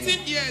fruit of the womb?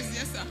 18 years,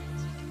 yes sir.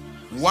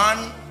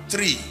 1,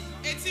 3.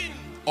 18.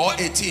 Or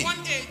 18. 1,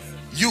 8.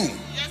 You,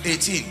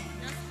 Yes, 18.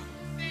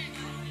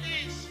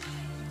 Yes.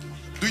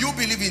 Do you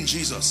believe in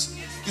Jesus?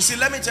 You see,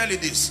 let me tell you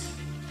this.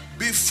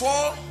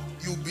 Before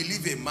you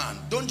believe a man,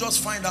 don't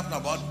just find out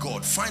about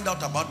God. Find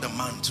out about the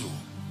man too.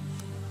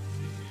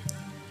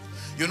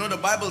 You know, the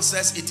Bible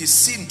says it is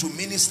sin to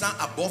minister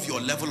above your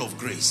level of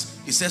grace.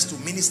 It says to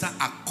minister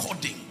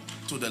according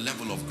to the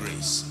level of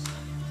grace.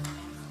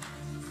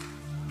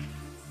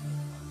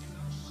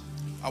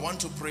 I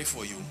want to pray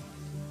for you.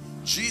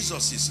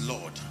 Jesus is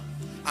Lord.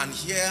 And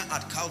here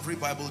at Calvary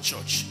Bible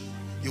Church,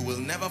 you will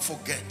never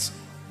forget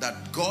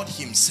that God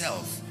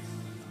himself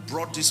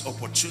brought this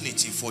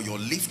opportunity for your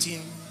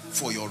lifting,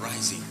 for your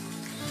rising.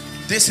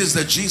 This is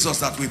the Jesus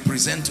that we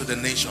present to the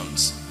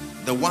nations.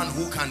 The one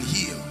who can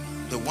heal,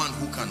 the one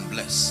who can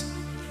bless.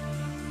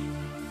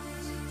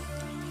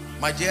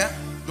 My dear,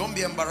 don't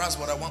be embarrassed,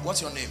 but I want,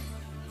 what's your name?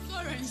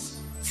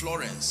 Florence.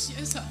 Florence.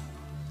 Yes sir.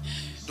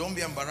 Don't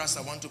be embarrassed,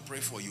 I want to pray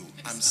for you.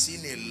 I'm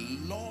seeing a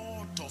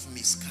lot of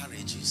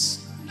miscarriages.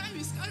 9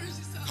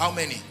 miscarriages, sir. How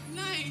many?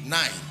 9.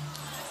 9.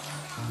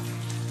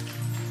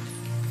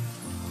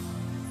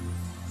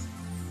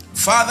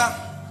 Father,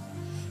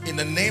 in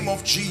the name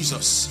of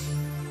Jesus,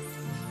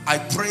 I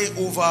pray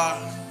over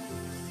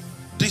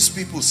these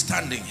people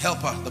standing. Help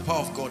her. The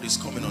power of God is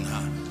coming on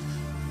her.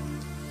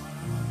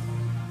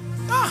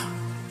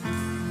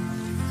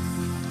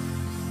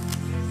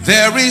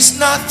 There is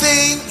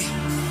nothing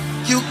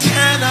you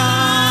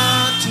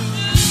cannot do.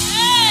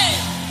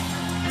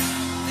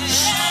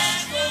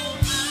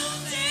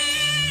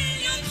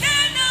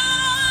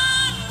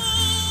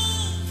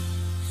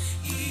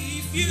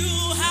 You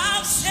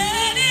have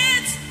said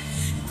it,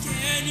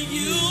 then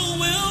you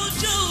will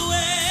do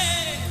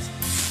it.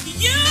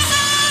 You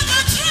have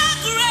a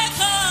track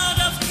record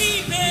of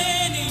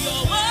keeping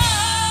your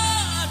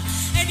word,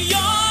 and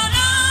you're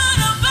not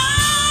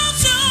about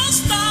to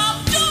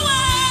stop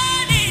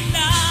doing it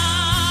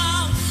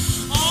now.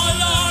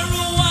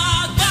 Ọlọ́run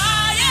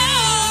àgbáyé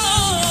o.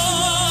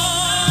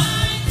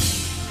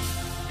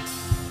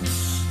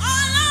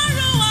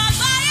 Ọlọ́run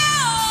àgbáyé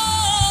o.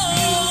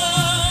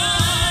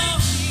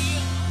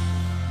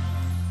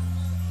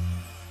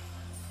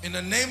 In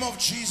the name of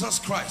Jesus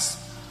Christ,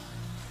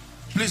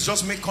 please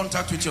just make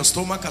contact with your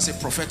stomach as a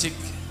prophetic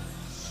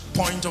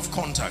point of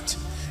contact.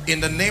 In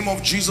the name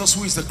of Jesus,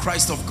 who is the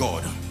Christ of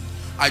God,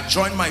 I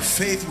join my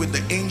faith with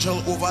the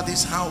angel over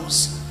this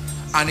house,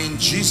 and in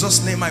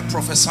Jesus' name I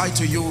prophesy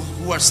to you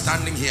who are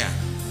standing here,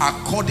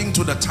 according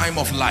to the time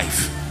of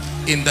life,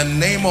 in the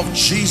name of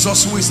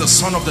Jesus, who is the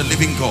Son of the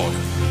living God,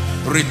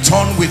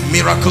 return with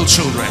miracle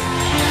children.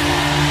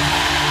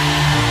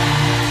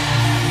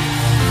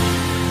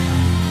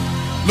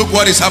 Look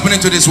what is happening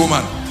to this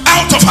woman.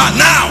 Out of her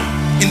now,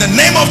 in the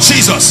name of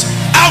Jesus.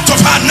 Out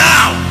of her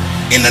now,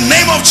 in the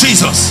name of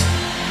Jesus.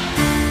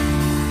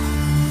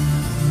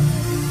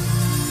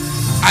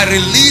 I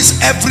release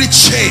every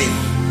chain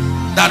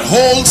that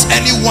holds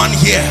anyone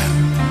here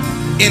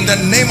In the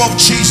name of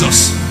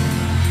Jesus.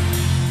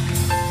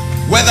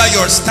 Whether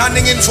you're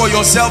standing in for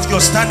yourself, you're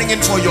standing in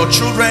for your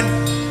children,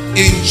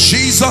 in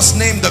Jesus'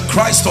 name, the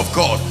Christ of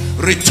God,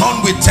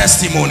 return with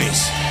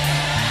testimonies.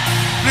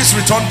 Please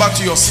return back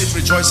to your seat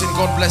rejoicing.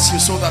 God bless you,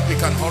 so that we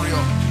can hurry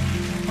up.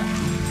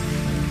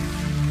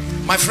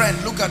 My friend,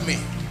 look at me.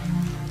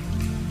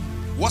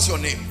 What's your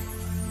name?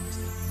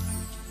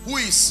 Who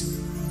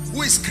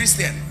is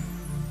Christian?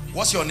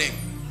 What's your name?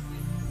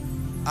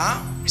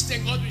 Huh?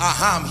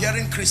 I'm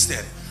hearing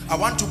Christian. I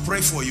want to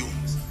pray for you.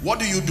 What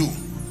do you do?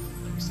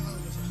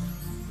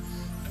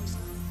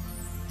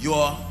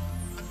 You're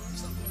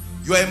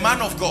a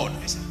man of God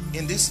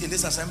in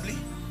this assembly?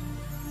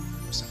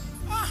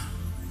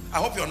 I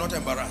hope you're not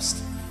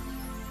embarrassed.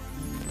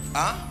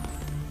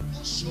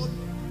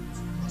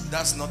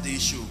 That's not the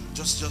issue.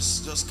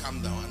 Just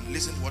calm down and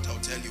listen to what I'll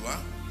tell you.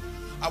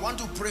 I want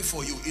to pray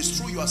for you. It's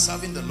true you are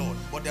serving the Lord,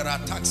 but there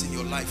are attacks in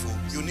your life.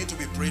 You need to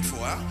be prayed for.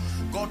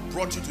 God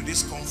brought you to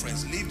this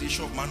conference. Leave the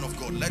issue of man of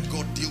God. Let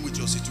God deal with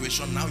your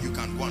situation. Now you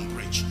can go and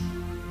preach.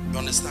 You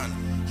understand?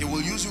 He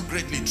will use you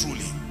greatly,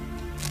 truly.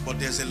 But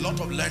there's a lot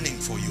of learning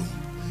for you.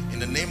 In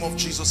the name of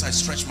Jesus, I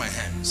stretch my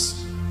hands.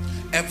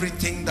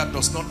 Everything that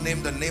does not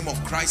name the name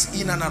of Christ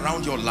in and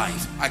around your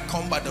life, I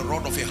come by the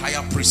rod of a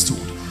higher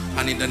priesthood.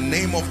 And in the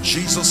name of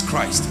Jesus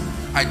Christ,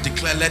 I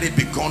declare, let it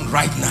be gone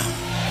right now.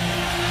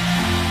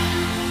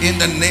 In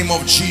the name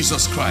of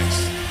Jesus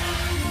Christ.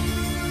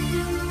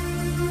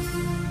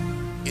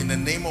 In the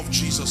name of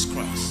Jesus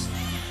Christ.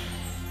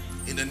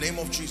 In the name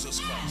of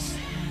Jesus Christ.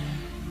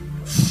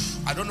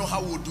 I don't know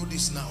how we'll do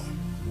this now,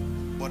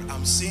 but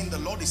I'm saying the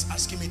Lord is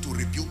asking me to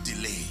rebuke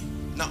delay.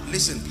 Now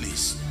listen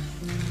please.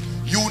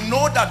 You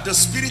know that the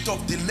spirit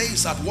of delay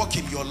is at work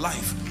in your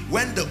life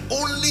when the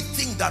only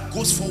thing that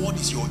goes forward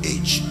is your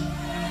age.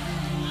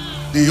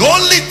 The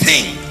only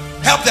thing,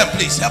 help them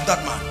please, help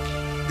that man.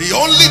 The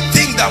only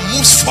thing that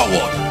moves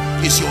forward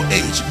is your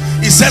age.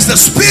 It says the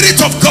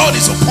Spirit of God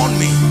is upon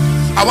me.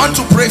 I want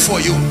to pray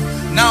for you.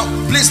 Now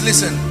please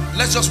listen,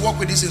 let's just walk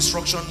with these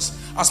instructions.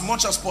 As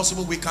much as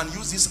possible we can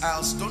use these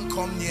aisles. Don't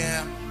come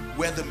near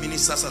where the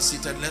ministers are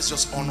seated. Let's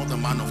just honor the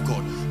man of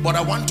God. But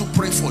I want to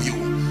pray for you.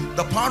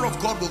 The power of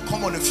God will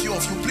come on a few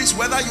of you. Please,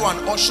 whether you are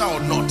an usher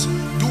or not,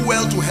 do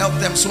well to help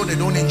them so they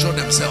don't injure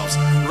themselves.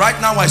 Right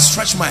now I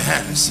stretch my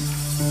hands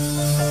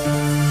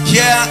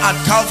here at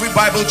Calvary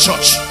Bible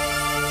Church.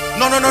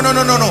 No,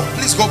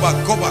 please go back,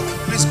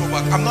 please go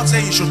back. I'm not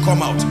saying you should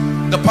come out.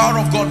 The power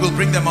of God will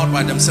bring them out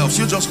by themselves.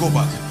 You just go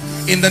back.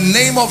 In the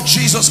name of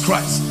Jesus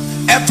Christ,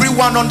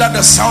 everyone under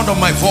the sound of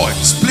my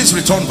voice, please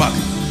return back.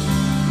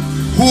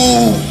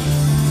 Who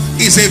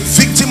is a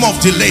victim of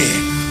delay,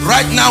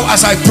 right now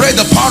as I pray,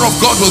 the power of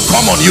God will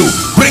come on you.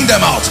 Bring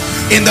them out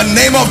in the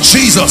name of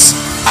Jesus.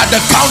 At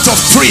the count of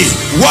 3,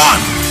 1,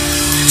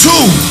 2,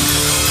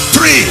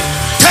 3.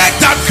 Take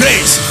that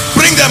grace.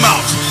 Bring them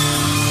out.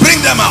 Bring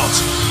them out.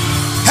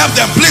 Help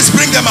them, please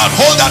bring them out.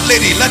 Hold that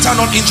lady, let her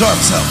not injure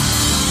herself.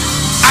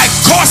 I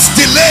cause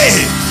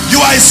delay. You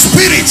are a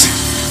spirit.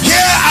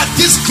 Here at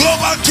this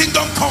global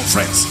kingdom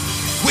conference,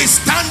 we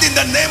stand in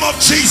the name of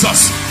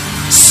Jesus,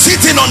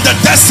 sitting on the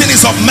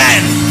destinies of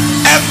men.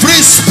 Every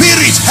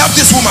spirit, help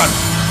this woman.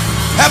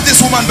 Help this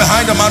woman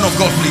behind the man of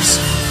God, please.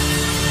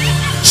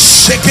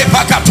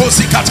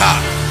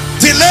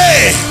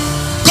 Delay,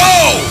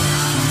 go.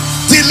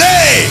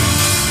 Delay,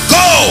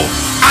 go.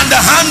 And the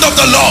hand of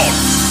the Lord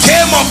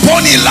came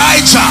upon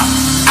Elijah,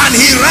 and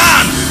he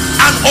ran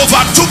and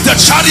overtook the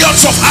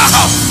chariots of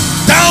Ahab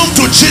down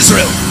to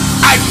Jezreel.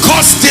 I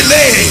cause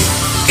delay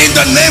in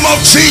the name of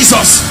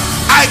Jesus.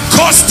 I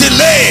cause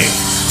delay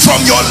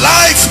from your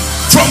life,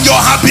 from your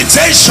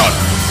habitation.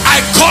 I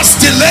cause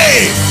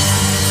delay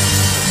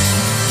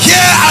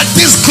here at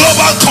this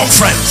global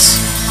conference.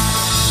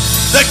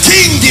 The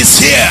King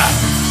is here.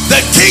 The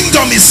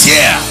kingdom is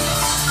here.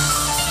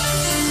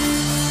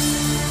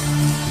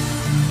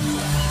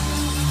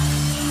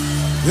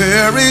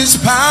 There is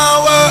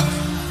power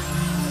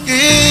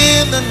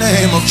in the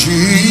name of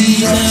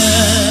Jesus.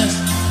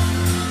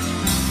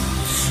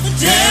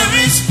 There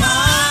is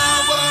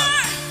power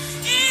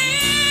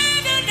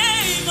in the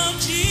name of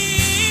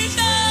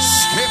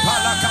Jesus. There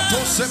is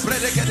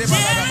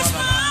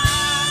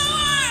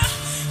power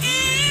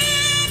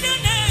in the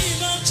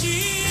name of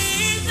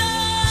Jesus.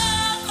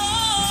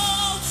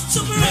 Oh, to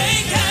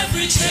break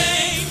every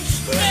chain,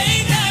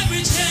 break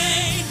every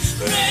chain,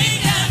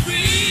 break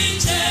every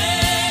chain.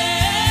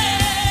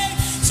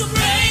 To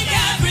break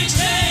every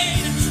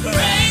chain,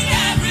 break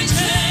every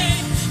chain,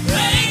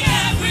 break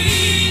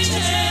every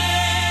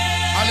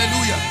chain.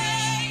 Hallelujah.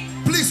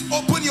 Please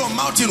open your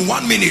mouth in 1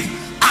 minute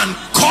and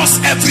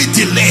cause every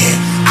delay.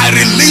 I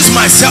release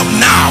myself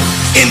now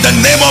in the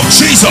name of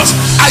Jesus.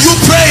 Are you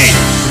praying?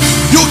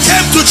 You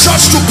came to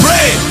church to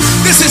pray.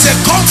 This is a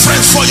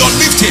conference for your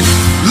lifting.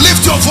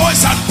 Lift your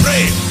voice and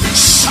pray.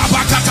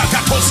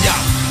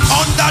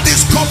 Under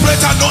this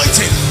corporate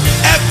anointing,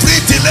 every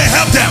delay,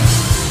 help them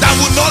that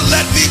will not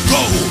let me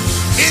go.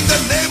 In the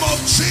name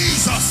of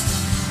Jesus,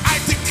 I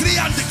decree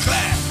and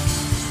declare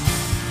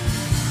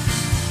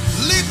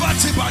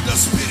liberty by the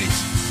Spirit.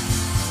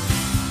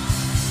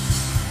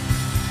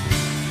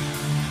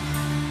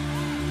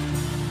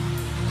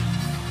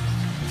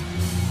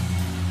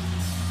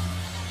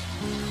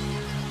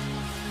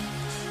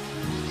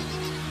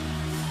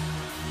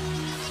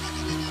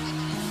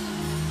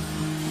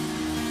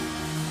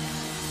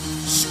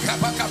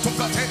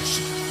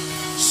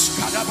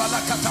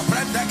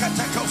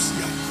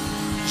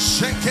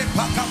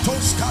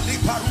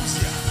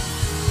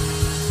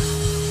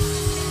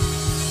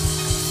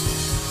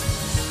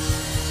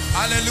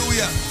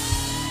 Hallelujah.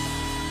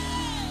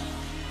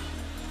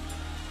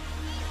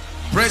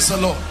 Praise the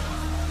Lord.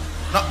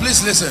 Now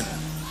please listen.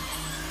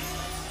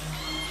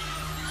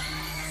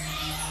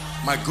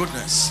 My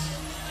goodness.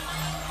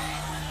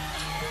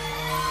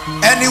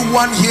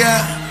 Anyone here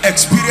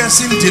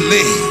experiencing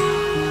delay,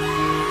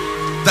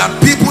 that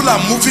people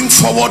are moving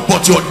forward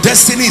but your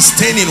destiny is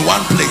staying in one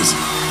place,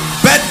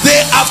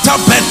 birthday after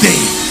birthday,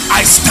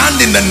 I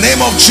stand in the name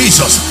of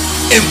Jesus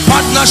in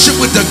partnership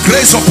with the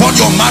grace upon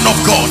your man of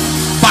God.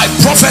 By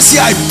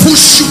prophecy, I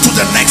push you to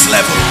the next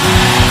level.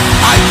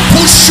 I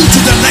push you to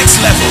the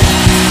next level.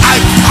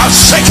 I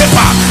shake it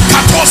back.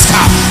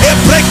 Katoska,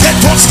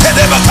 ebreketoske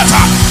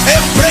debakata,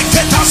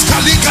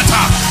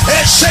 ebreketaskalikata,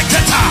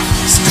 esheketa,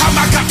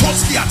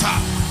 skamakatoskiata.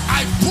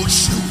 I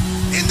push you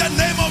in the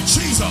name of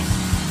Jesus.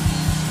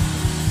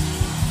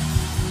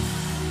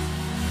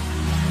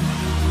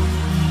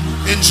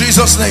 In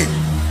Jesus' name.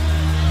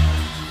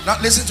 Now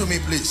listen to me,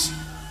 please.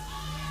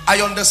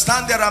 I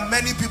understand there are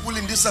many people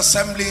in this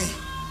assembly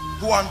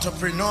who are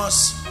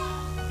entrepreneurs,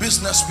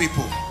 business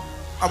people.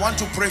 I want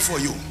to pray for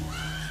you.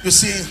 You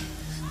see,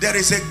 there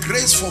is a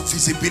grace for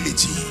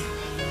visibility.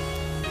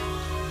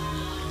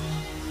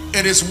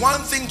 It is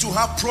one thing to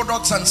have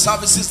products and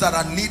services that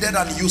are needed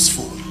and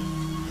useful.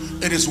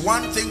 It is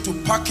one thing to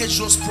package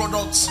those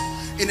products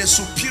in a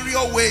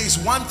superior way. It's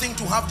one thing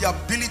to have the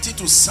ability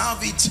to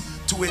serve it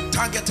to a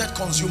targeted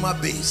consumer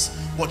base,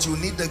 but you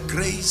need the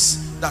grace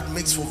that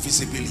makes for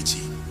visibility.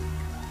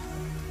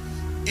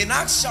 In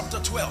Acts chapter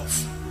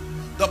 12,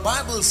 the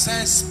Bible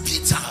says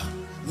Peter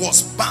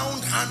was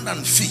bound hand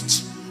and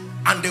feet,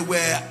 and there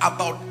were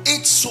about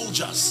 8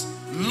 soldiers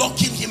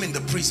locking him in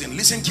the prison.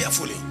 Listen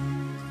carefully.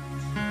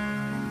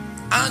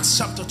 Acts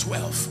chapter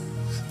 12.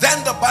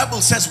 Then the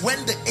Bible says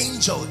when the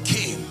angel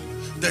came,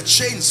 the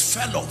chains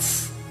fell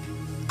off,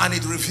 and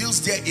it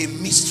reveals there a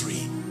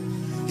mystery.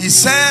 He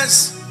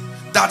says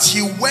that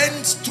he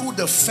went through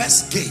the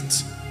first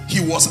gate.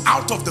 He was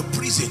out of the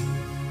prison,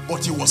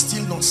 but he was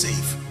still not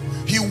safe.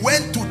 He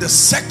went to the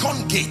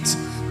second gate.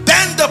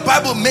 Then the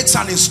Bible makes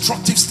an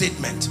instructive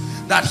statement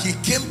that he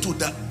came to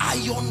the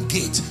iron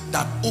gate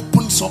that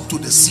opens up to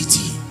the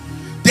city.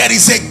 There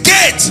is a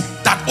gate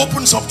that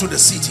opens up to the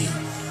city.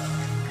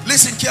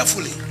 Listen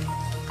carefully.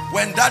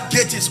 When that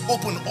gate is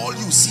open, all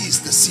you see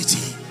is the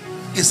city.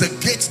 It's a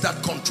gate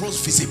that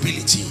controls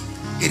visibility.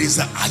 It is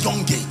the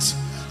iron gate.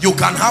 You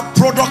can have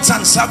products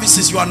and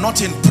services. You are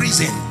not in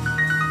prison,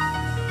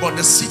 but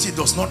the city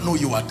does not know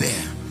you are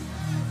there.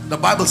 The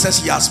Bible says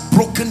he has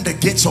broken the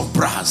gates of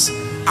brass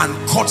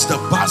and cut the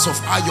bars of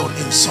iron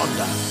in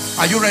sunder.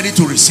 Are you ready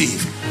to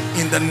receive?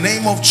 In the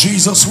name of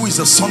Jesus, who is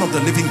the Son of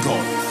the living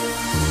God,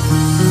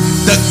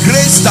 the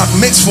grace that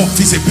makes for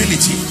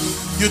visibility.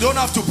 You don't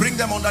have to bring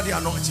them under the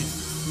anointing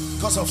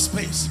because of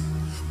space,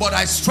 but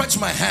I stretch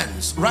my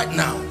hands right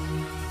now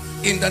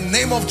in the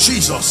name of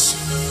Jesus.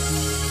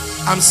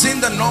 I'm seeing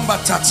the number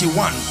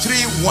 31.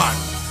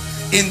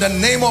 In the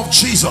name of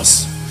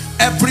Jesus,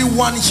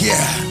 everyone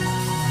here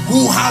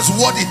who has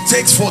what it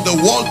takes for the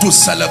world to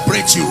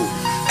celebrate you,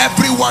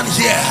 everyone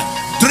here,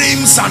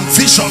 dreams and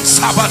visions,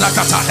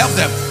 help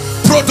them,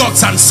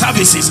 products and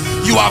services,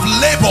 you have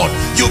labored,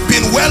 you've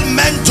been well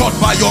mentored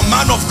by your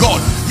man of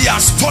God. He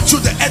has taught you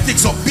the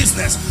ethics of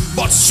business,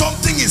 but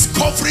something is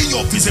covering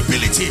your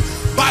visibility.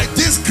 By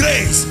this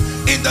grace,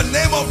 in the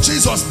name of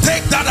Jesus,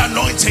 take that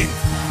anointing.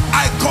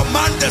 I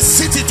command the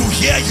city to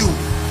hear you.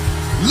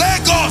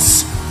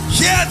 Lagos,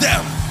 hear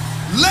them.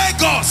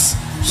 Lagos,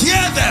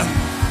 hear them.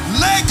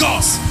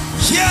 Lagos,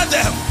 hear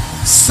them.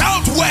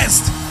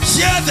 Southwest,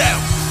 hear them.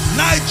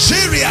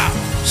 Nigeria,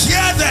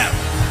 hear them.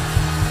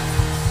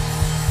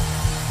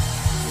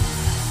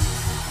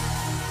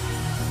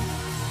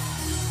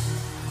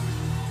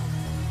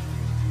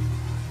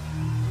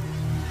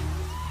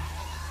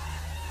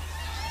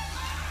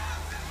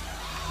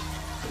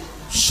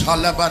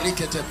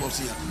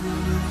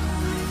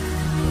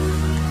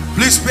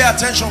 Please pay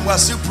attention. We're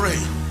still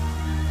praying.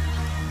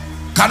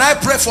 Can I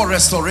pray for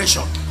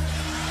restoration?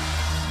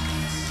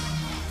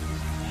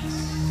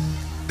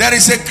 There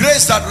is a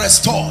grace that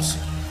restores.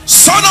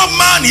 Son of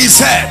man, he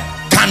said,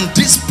 can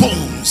these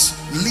bones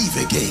live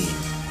again?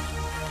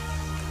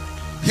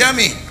 Hear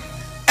me.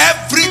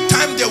 Every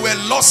time there were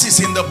losses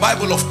in the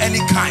Bible of any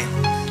kind,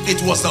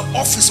 it was the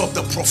office of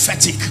the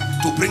prophetic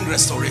to bring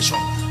restoration.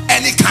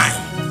 Any kind.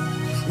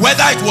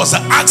 Whether it was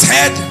the axe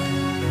head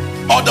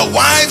or the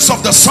wives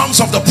of the sons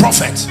of the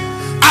prophet.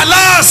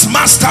 Alas,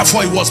 master,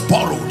 for it was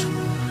borrowed.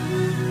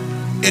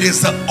 It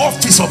is the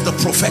office of the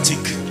prophetic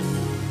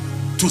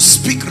to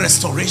speak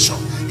restoration.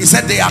 He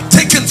said they are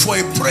taken for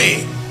a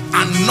prey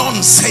and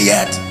none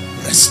saith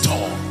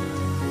restore.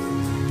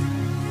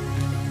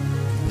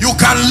 You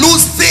can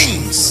lose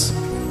things,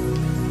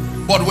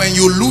 but when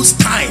you lose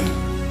time,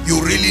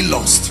 you really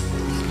lost.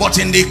 But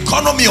in the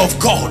economy of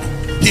God,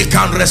 he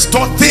can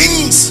restore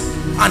things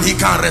and he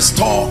can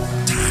restore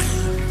time.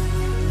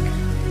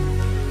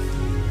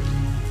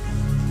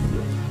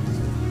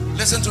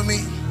 Listen to me.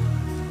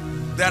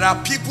 There are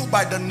people,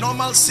 by the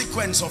normal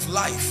sequence of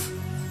life,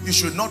 you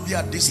should not be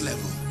at this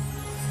level.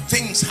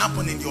 Things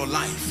happen in your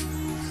life.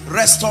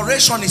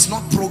 Restoration is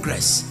not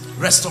progress.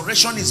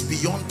 Restoration is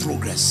beyond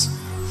progress.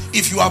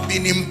 If you have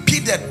been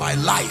impeded by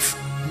life,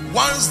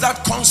 once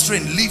that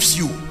constraint leaves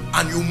you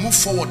and you move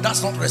forward,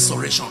 that's not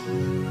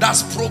restoration.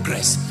 That's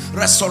progress.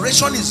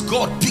 Restoration is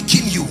God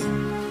picking you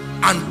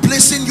and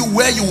placing you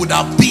where you would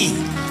have been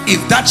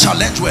if that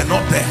challenge were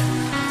not there.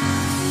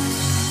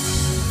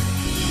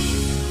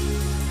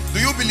 Do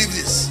you believe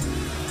this?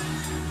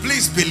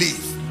 Please believe.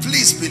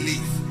 Please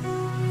believe.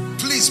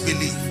 Please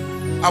believe.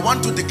 I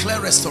want to declare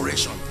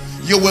restoration.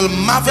 You will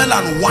marvel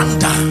and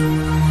wonder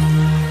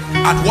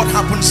at what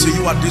happens to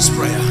you at this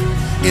prayer.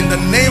 In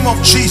the name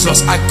of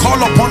Jesus, I call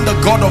upon the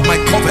God of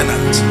my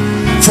covenant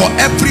for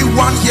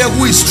everyone here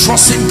who is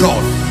trusting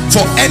God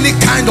for any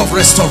kind of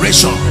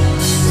restoration.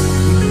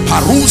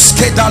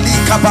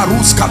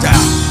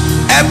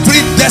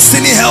 Every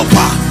destiny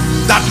helper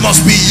that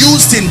must be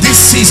used in this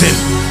season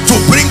to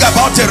bring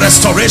about a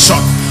restoration,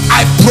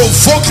 I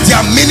provoke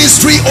their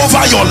ministry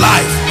over your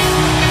life.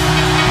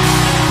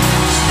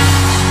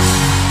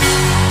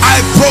 I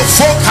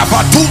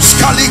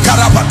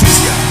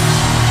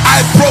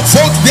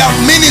provoke their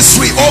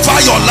ministry over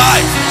your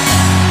life.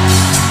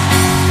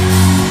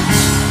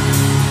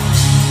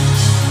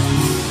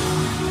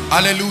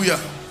 Hallelujah.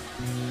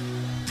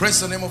 Praise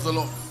the name of the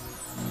Lord.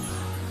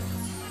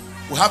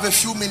 We have a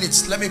few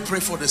minutes. Let me pray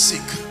for the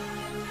sick.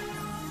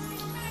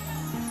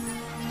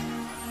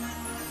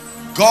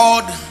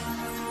 God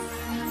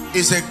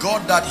is a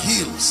God that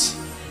heals.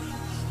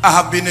 I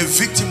have been a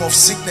victim of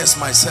sickness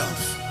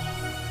myself.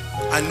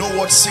 I know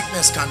what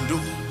sickness can do.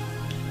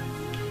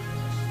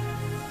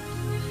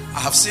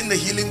 I have seen the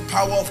healing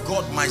power of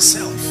God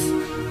myself.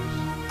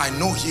 I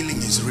know healing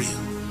is real.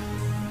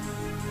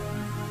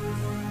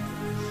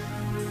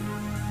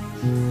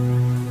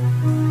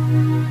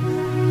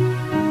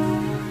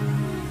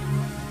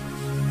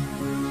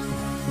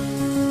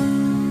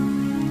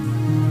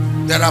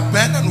 There are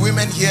men and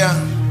women here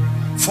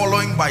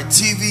following by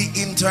TV,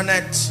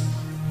 internet,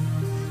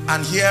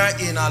 and here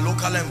in our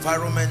local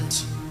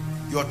environment.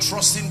 You are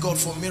trusting God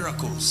for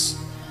miracles,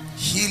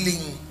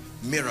 healing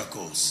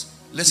miracles.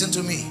 Listen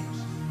to me.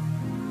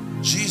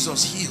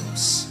 Jesus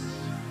heals.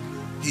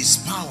 His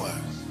power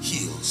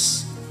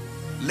heals.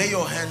 Lay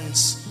your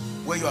hands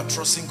where you are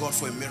trusting God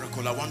for a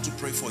miracle. I want to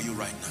pray for you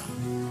right now.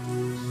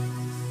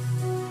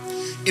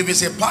 If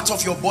it's a part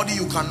of your body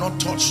you cannot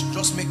touch,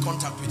 just make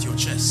contact with your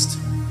chest.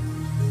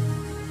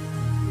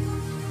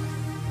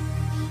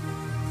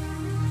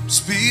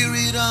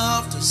 Spirit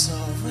of the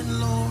sovereign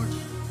Lord,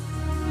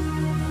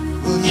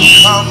 will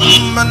you come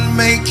and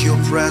make your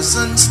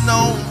presence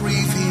known?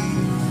 Reveal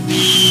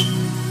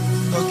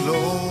the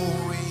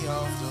glory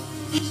of the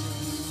risen.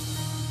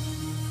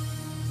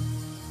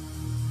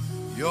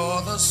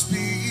 You're the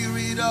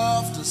Spirit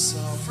of the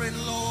sovereign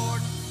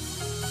Lord.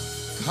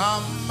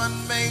 Come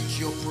and make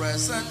your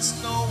presence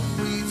known.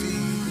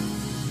 Reveal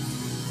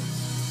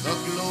the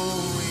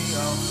glory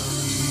of the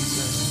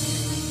risen King.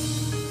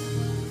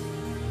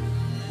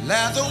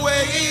 Let the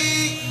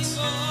weight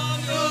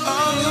of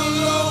your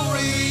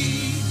glory,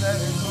 let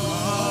it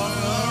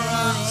cover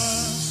us.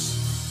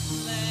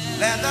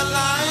 Let the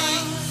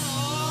light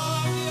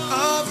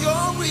of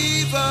your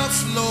river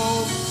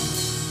flow.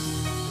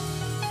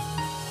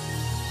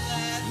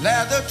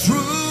 Let the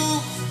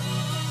truth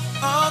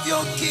of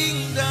your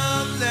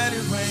kingdom, let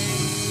it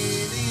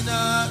reign in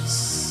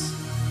us.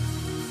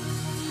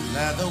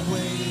 Let the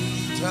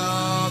weight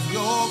of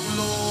your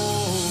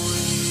glory.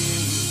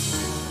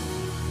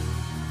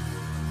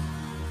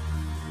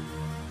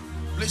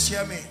 Please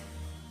hear me.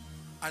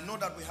 I know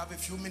that we have a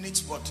few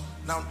minutes, but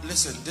now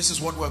listen, this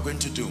is what we're going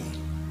to do.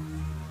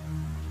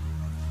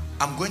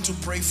 I'm going to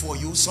pray for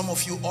you. Some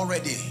of you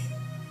already,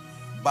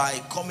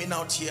 by coming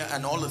out here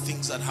and all the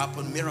things that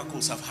happen,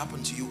 miracles have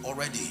happened to you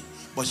already.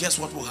 But here's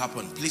what will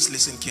happen. Please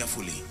listen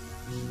carefully.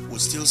 We'll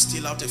still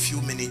steal out a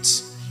few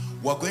minutes.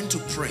 We're going to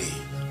pray,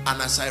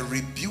 and as I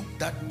rebuke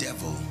that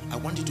devil, I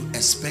want you to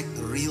expect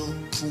real,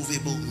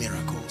 provable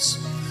miracles.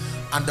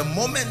 And the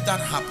moment that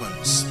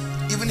happens,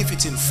 even if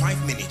it's in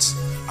 5 minutes,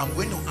 I'm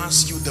going to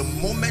ask you, the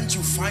moment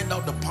you find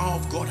out the power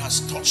of God has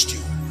touched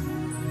you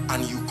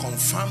and you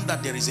confirm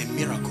that there is a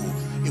miracle,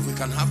 if we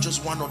can have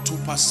just 1 or 2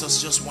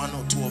 pastors, just 1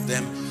 or 2 of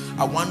them,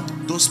 I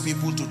want those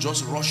people to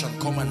just rush and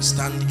come and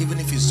stand. Even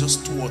if it's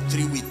just 2 or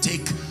 3 we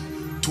take,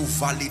 to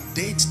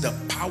validate the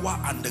power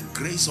and the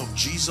grace of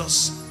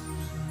Jesus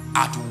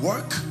at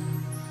work,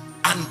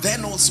 and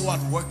then also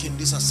at work in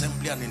this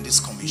assembly and in this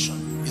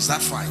commission. Is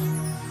that fine?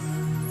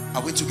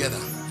 Are we together?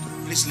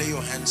 Please lay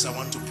your hands. I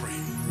want to pray.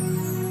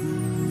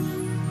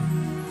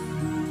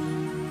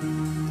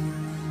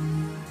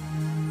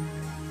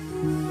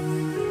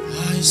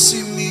 I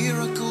see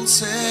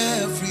miracles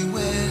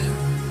everywhere.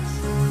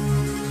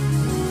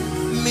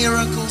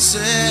 Miracles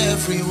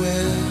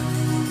everywhere.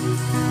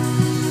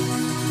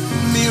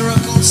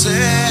 Miracles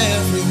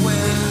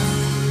everywhere.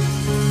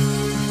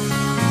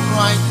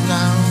 Right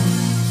now.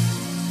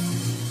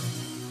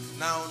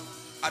 Now,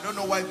 don't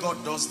know why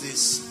God does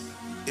this.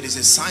 It is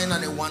a sign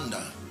and a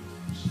wonder.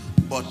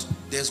 But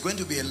there's going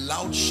to be a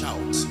loud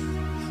shout.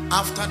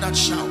 After that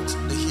shout,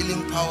 the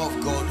healing power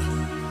of God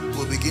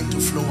will begin to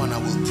flow, and I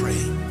will pray.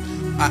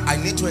 I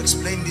need to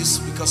explain this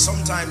because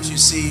sometimes, you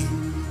see,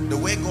 the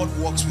way God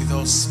works with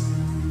us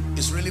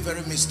is really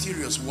very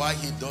mysterious. Why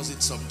he does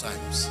it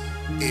sometimes.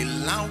 A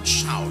loud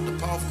shout, the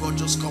power of God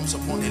just comes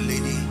upon a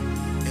lady.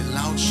 A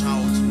loud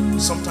shout.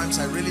 Sometimes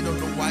I really don't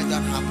know why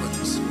that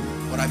happens,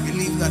 but I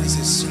believe that is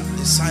a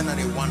sign and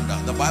a wonder.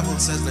 The Bible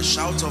says the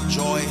shout of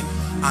joy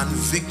and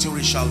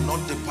victory shall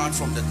not depart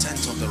from the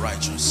tent of the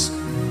righteous.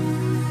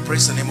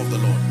 Praise the name of the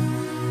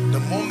Lord. The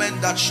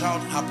moment that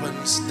shout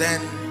happens,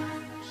 then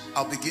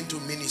I'll begin to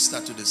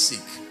minister to the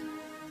sick.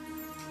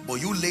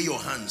 But you lay your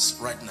hands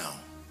right now.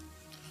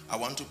 I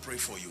want to pray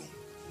for you.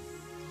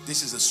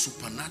 This is a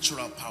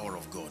supernatural power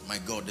of God. My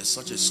God, there's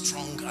such a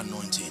strong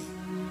anointing.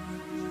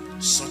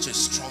 Such a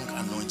strong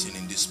anointing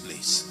in this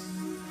place.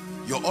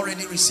 You're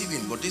already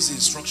receiving, but this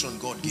instruction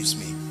God gives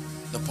me.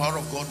 The power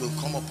of God will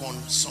come upon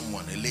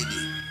someone, a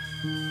lady.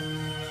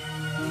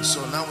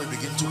 So now we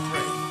begin to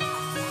pray.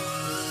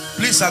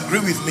 Please agree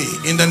with me.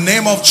 In the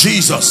name of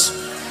Jesus.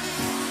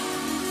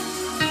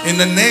 In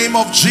the name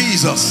of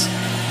Jesus.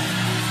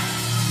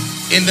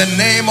 In the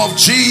name of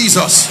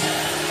Jesus.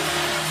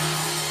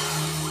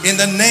 In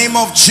the name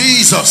of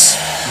Jesus.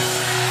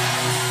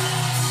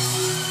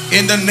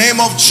 In the name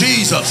of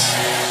Jesus.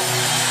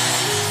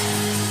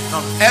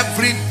 Now,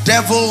 every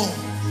devil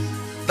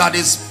that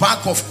is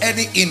back of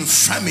any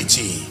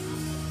infirmity,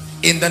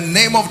 in the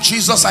name of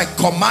Jesus, I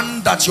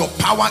command that your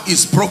power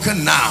is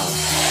broken now.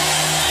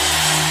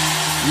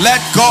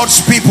 Let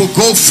God's people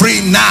go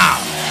free now.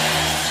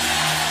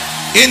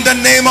 In the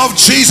name of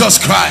Jesus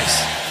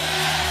Christ.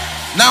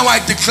 Now I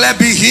declare,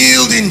 be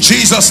healed in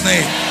Jesus'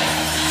 name.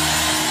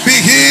 Be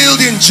healed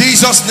in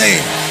Jesus'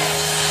 name.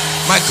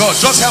 My God,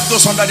 just help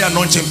those under the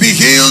anointing. Be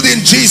healed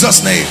in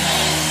Jesus' name.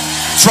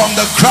 From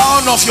the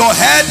crown of your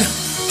head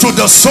to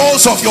the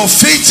soles of your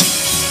feet,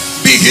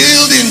 be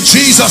healed in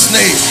Jesus'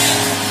 name.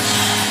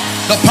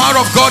 The power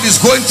of God is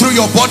going through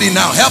your body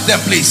now. Help them,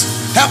 please.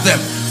 Help them.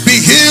 Be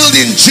healed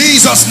in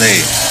Jesus'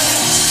 name.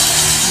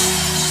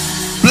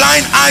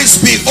 Blind eyes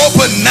be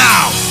open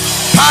now.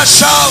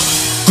 Partial,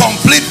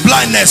 complete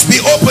blindness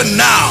be open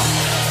now.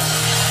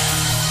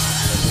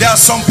 There are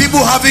some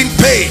people having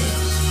pain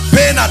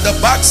at the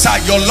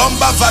backside, your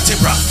lumbar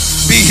vertebra.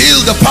 Be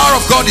healed. The power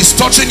of God is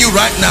touching you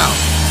right now.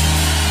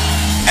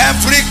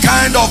 Every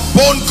kind of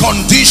bone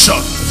condition,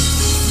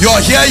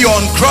 you're here, you're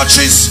on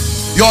crutches,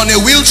 you're on a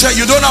wheelchair,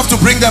 you don't have to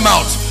bring them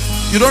out.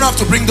 You don't have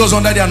to bring those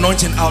under the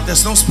anointing out.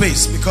 There's no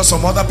space because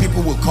some other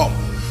people will come.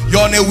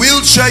 You're on a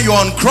wheelchair, you're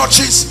on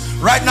crutches.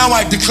 Right now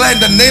I declare in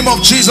the name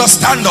of Jesus,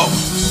 stand up.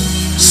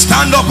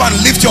 Stand up and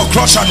lift your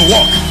crutch and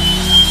walk.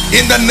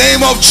 In the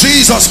name of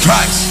Jesus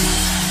Christ.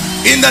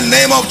 In the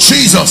name of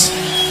Jesus.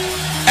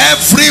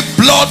 Every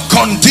blood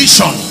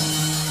condition,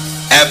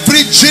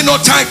 every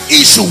genotype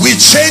issue, we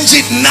change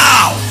it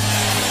now.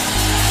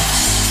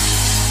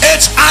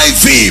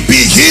 HIV, be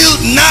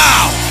healed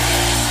now.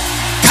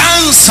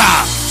 Cancer,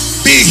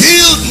 be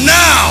healed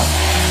now.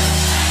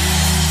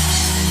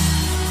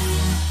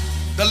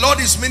 The Lord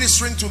is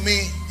ministering to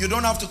me. You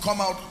don't have to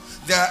come out.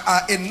 There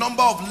are a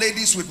number of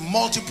ladies with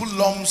multiple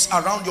lumps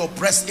around your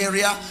breast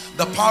area.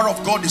 The power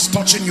of God is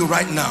touching you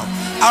right now.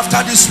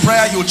 After this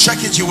prayer, you'll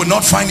check it, you will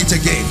not find it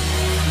again.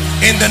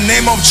 In the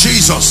name of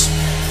Jesus.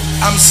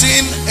 I'm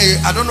seeing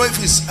I don't know if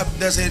it's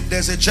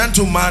there's a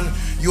gentleman.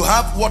 You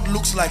have what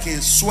looks like a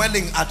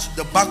swelling at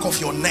the back of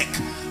your neck.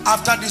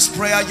 After this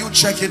prayer, you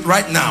check it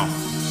right now.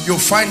 You'll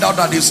find out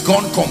that it's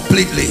gone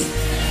completely.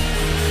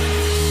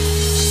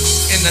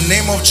 In the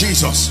name of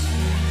Jesus.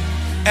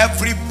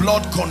 Every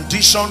blood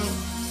condition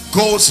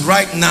goes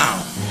right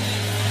now.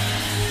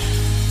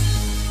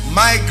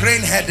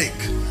 Migraine headache,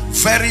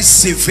 very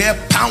severe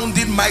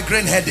pounding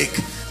migraine headache.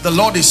 The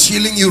Lord is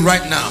healing you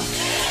right now.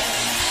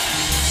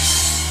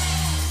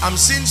 I'm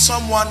seeing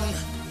someone,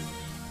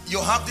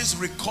 you have this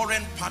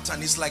recurrent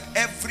pattern. It's like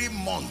every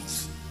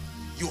month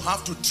you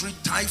have to treat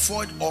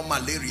typhoid or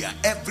malaria.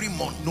 Every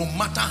month, no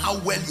matter how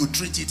well you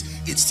treat it,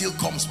 it still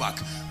comes back.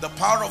 The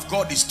power of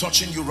God is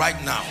touching you right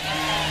now.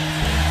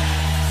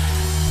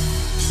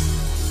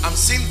 I'm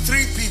seeing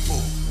 3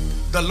 people.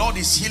 The Lord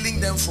is healing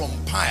them from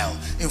pile.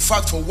 In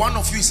fact, for one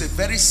of you, it's a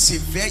very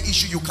severe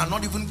issue. You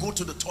cannot even go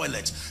to the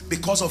toilet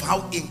because of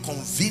how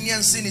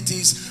inconveniencing it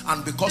is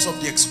and because of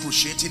the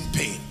excruciating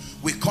pain.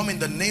 We come in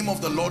the name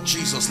of the Lord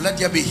Jesus. Let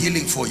there be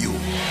healing for you.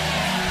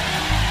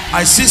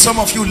 I see some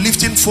of you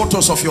lifting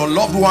photos of your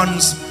loved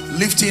ones,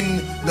 lifting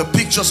the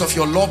pictures of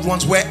your loved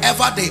ones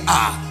wherever they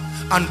are.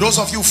 And those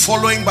of you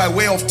following by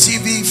way of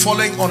TV,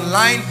 following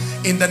online,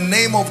 in the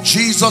name of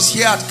Jesus,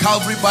 here at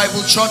Calvary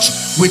Bible Church,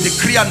 we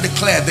decree and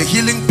declare the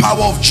healing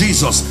power of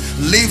Jesus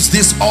leaves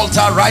this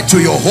altar right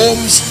to your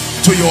homes,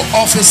 to your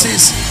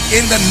offices.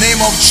 In the name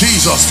of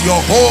Jesus, your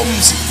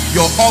homes,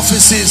 your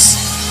offices,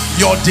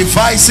 your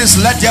devices,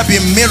 let there be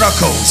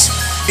miracles.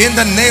 In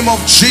the name of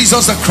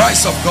Jesus, the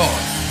Christ of God.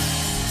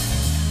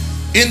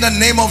 In the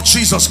name of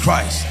Jesus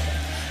Christ.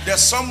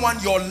 There's someone,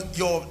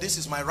 this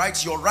is my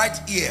right, your right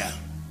ear,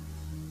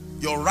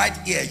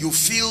 you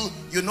feel,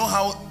 you know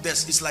how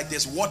it's like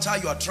there's water,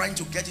 you are trying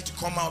to get it to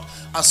come out.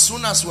 As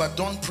soon as you are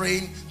done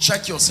praying,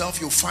 check yourself,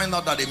 you'll find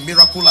out that a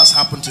miracle has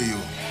happened to you.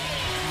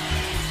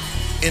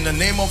 In the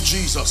name of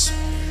Jesus.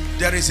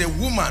 There is a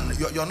woman,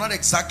 you're not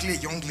exactly a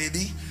young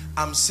lady.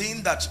 I'm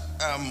seeing that,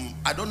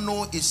 I don't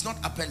know, it's not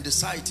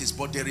appendicitis,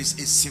 but there is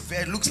a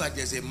severe, looks like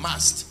there's a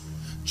mass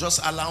just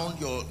around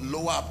your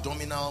lower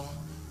abdominal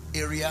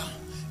area.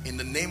 In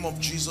the name of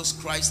Jesus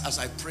Christ, as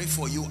I pray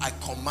for you, I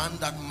command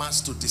that mass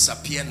to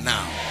disappear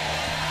now.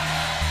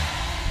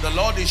 The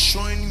Lord is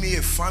showing me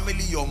a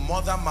family. Your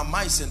mother, Mama,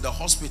 is in the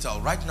hospital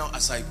right now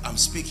as I'm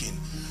speaking.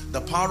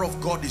 The power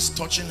of God is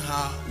touching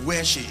her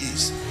where she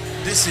is.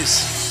 This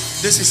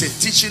is a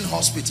teaching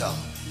hospital.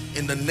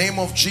 In the name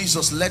of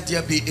Jesus, let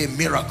there be a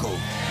miracle.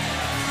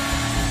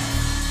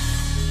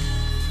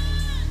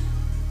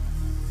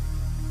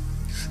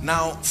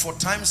 Now, for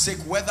time's sake,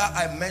 whether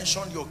I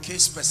mention your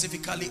case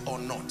specifically or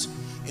not,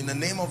 in the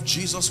name of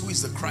Jesus, who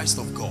is the Christ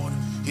of God,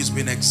 he's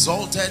been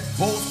exalted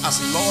both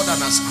as Lord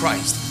and as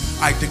Christ.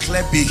 I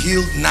declare, be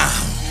healed now.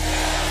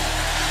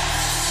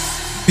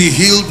 Be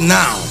healed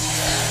now.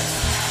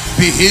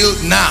 Be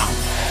healed now.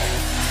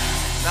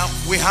 Now,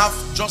 we have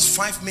just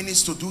 5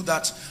 minutes to do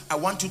that. I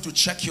want you to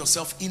check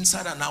yourself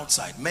inside and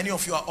outside. Many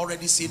of you are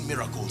already seeing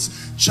miracles.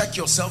 Check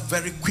yourself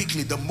very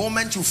quickly. The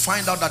moment you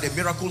find out that a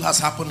miracle has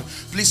happened,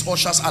 please,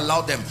 ushers,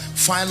 allow them.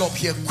 File up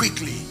here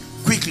quickly.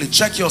 Quickly,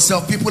 check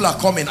yourself. People are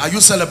coming. Are you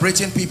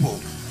celebrating people?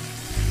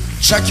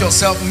 Check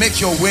yourself.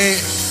 Make your way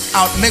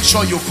out. Make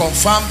sure you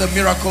confirm the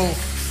miracle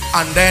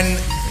and then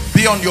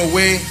be on your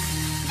way.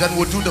 Then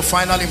we'll do the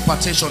final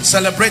impartation.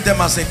 Celebrate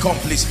them as they come,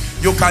 please.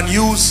 You can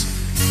use...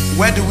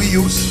 Where do we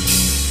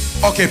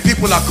use? Okay,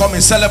 people are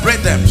coming.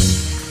 Celebrate them.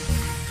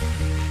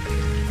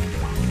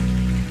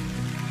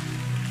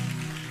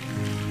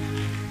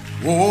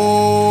 Oh,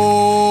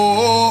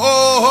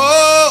 oh,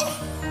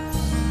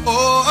 oh,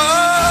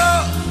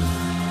 oh,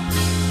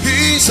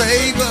 he's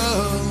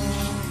able.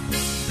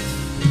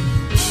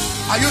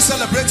 Are you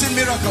celebrating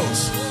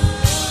miracles?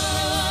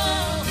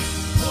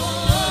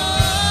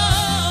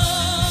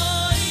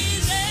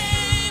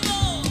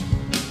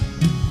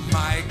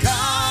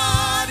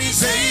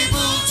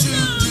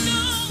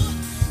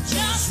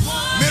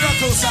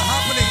 Miracles are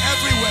happening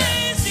everywhere.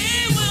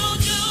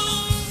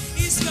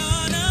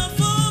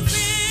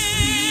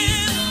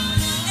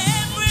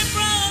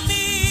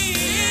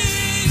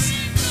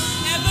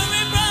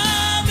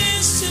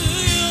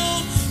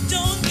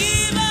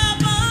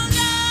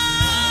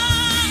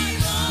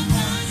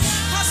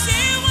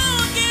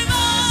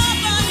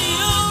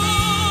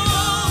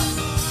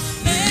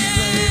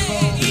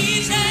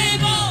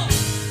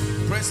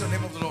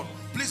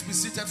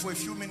 For a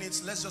few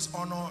minutes, let's just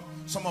honor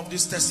some of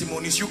these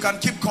testimonies. You can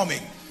keep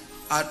coming.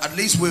 At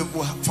least we'll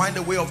find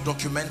a way of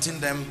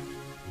documenting them.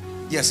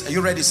 Yes, are you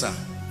ready, sir?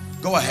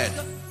 Go ahead.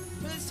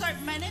 Sorry,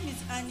 my name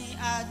is Annie.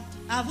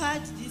 I've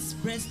had this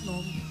breast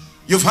lump.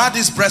 You've had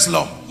this breast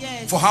lump?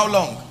 Yes. For how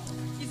long?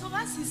 It's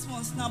over 6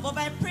 months now, but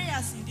by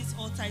prayers in this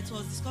altar, it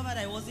was discovered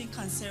I wasn't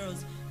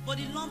cancerous. But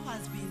the lump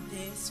has been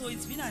there, so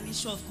it's been an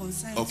issue of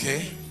concern.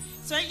 Okay.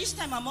 So each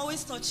time I'm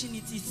always touching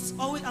it,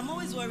 I'm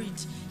always worried.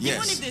 Yes.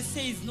 Even if they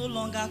say it's no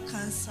longer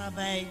cancer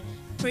by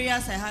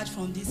prayers I had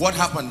from this. What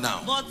happened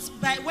now? But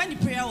when the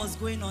prayer was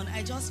going on,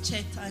 I just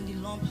checked and the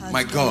lump has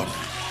My God.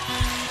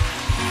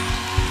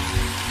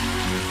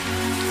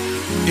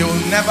 It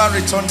will never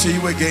return to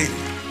you again.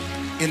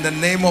 In the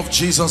name of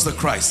Jesus the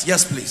Christ.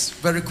 Yes, please.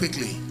 Very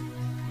quickly.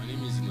 My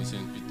name is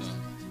Innocent Peter.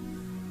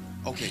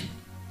 Okay.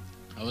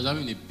 I was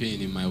having a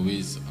pain in my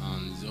waist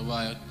and it's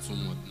over 2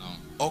 months now.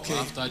 Okay.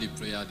 After the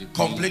prayer, the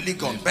completely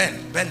gone.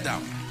 Bend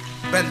down.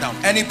 Bend down.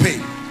 Any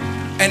pain?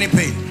 Any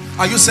pain?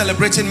 Are you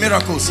celebrating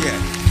miracles here?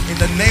 In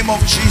the name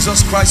of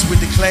Jesus Christ, we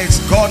declare it's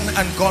gone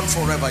and gone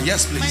forever.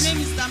 Yes, please. My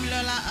name is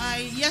Damilola.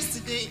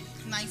 Yesterday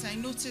night, I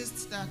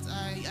noticed that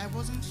I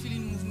wasn't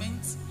feeling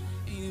movement.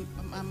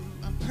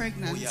 I'm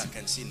pregnant. Oh yeah, I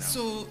can see now.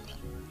 So,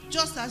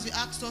 just as you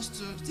asked us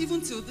to,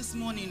 even till this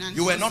morning, and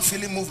you were not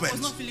feeling movement. I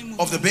was not feeling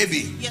movement of the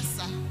baby. Yes,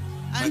 sir.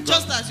 And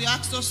just as you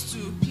asked us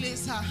to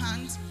place her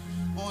hands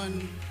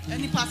on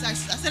any part, I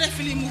started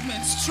feeling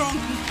movement, strong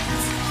movement.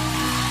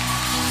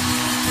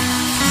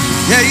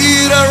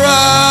 Creator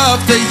of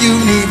the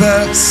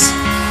universe,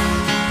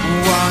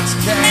 what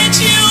can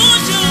you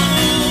do?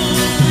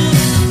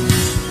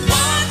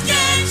 What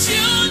can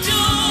you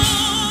do,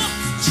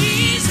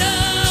 Jesus?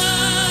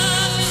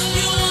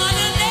 You are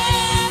the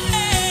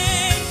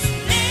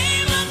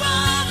name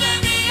above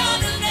every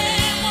other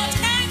name. What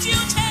can you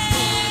take?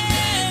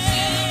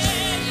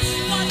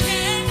 What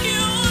can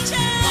you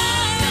take,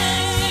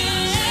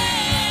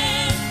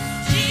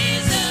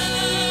 Jesus?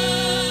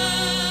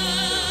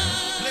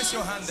 Place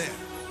your hand there.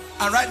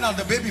 And right now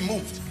the baby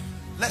moved.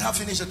 Let her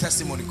finish the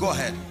testimony. Go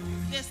ahead.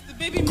 Yes, the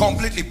baby moved.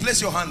 Completely. Place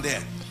your hand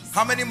there.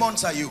 How many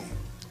months are you?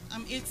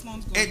 I'm 8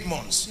 months old. 8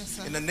 months. Yes,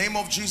 sir. In the name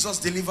of Jesus,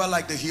 deliver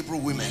like the Hebrew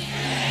women.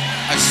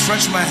 I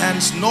stretch my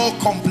hands. No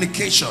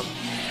complication.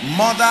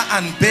 Mother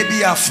and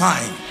baby are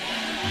fine.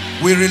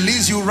 We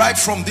release you right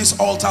from this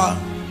altar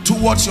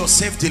towards your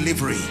safe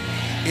delivery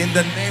in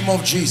the name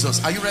of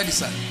Jesus. Are you ready,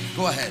 sir?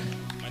 Go ahead.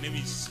 My name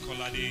is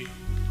Kolade.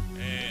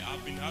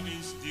 I've been having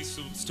this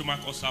stomach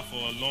ulcer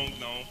for long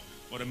now,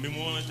 but the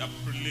moment I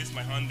placed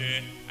my hand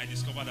there, I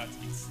discovered that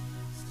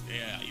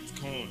it's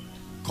gone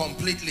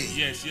completely.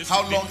 Yes.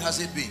 How long has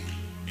it been?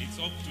 It's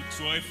up to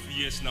 12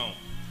 years now,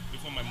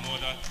 before my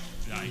mother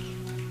died.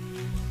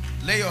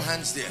 Lay your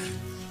hands there.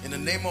 In the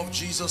name of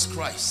Jesus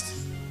Christ,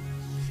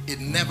 it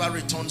never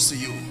returns to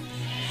you.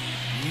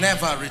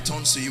 Never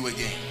returns to you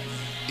again.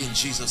 In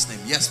Jesus' name.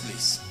 Yes,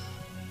 please.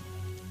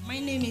 My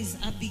name is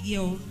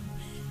Abigail.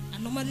 I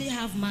normally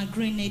have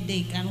migraine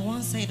headache, and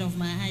one side of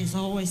my eyes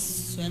always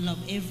swell up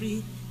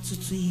every 2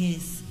 to 2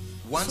 years.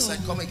 One side,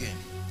 come again.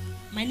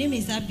 My name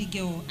is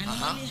Abigail. I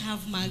normally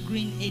have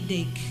migraine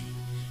headache.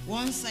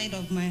 One side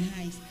of my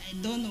eyes. I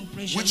don't know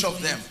pressure. Which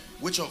of them?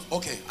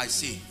 Okay, I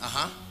see.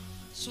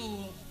 So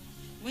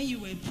when you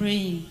were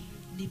praying,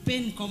 the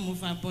pain come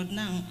over, but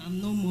now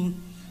I'm no more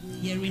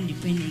hearing the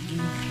pain again.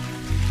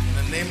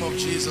 In the name of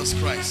Jesus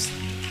Christ,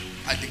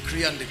 I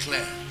decree and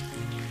declare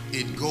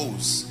it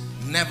goes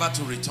never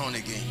to return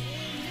again.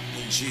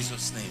 In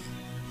Jesus' name.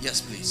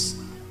 Yes,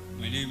 please.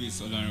 My name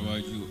is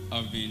Olanrewaju.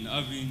 I've been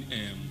having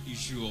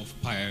issue of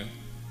pile.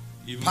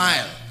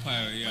 Pile?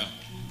 Pile, yeah.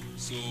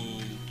 So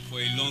for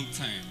a long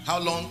time. How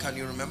long can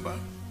you remember?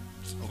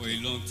 For a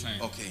long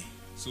time. Okay.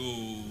 So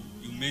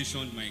you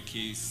mentioned my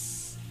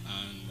case,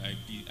 and I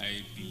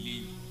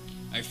believe,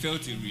 I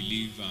felt a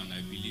relief, and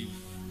I believe.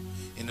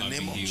 In the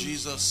name of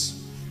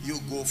Jesus, you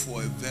go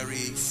for a very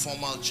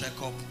formal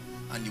checkup,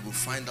 and you will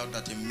find out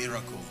that a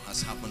miracle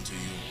has happened to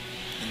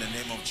you. In the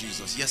name of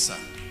Jesus. Yes, sir.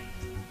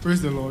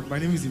 Praise the Lord. My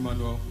name is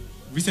Emmanuel.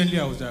 Recently,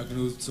 I was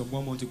diagnosed some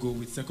 1 month ago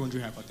with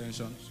secondary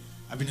hypertension.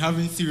 I've been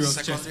having serious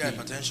chest pain. Secondary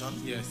hypertension?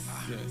 Yes.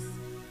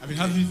 I've been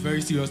having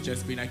very serious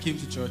chest pain. I came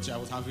to church.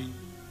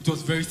 It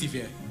was very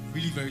severe,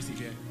 really very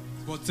severe.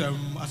 But as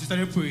I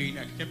started praying,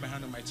 I kept my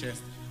hand on my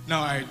chest.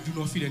 Now I do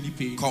not feel any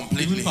pain.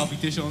 Completely. Even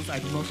palpitations, I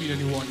do not feel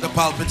anyone. The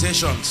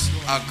palpitations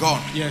are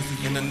gone. Yes.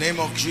 In the name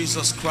of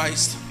Jesus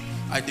Christ,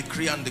 I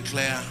decree and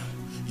declare,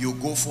 you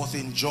go forth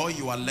in joy,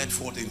 you are led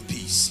forth in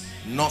peace.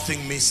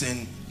 Nothing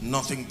missing,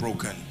 nothing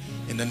broken.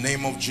 In the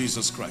name of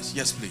Jesus Christ.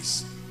 Yes,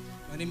 please.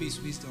 My name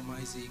is Wisdom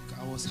Isaac.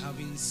 I was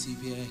having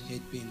severe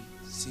head pain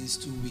since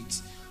 2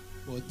 weeks.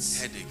 But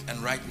headache, and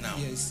right now,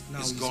 yes, now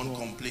it's gone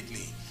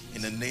completely.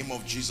 In the name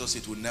of Jesus,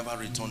 it will never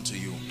return to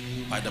you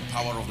by the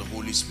power of the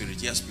Holy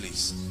Spirit. Yes,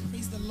 please.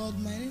 Praise the Lord.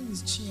 My name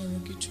is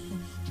Chinyere.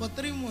 For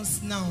 3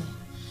 months now,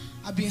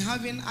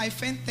 I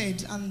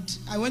fainted, and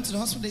I went to the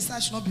hospital. They said I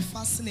should not be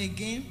fasting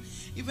again.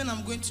 Even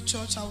I'm going to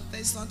church, I'll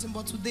test something.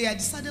 But today I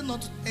decided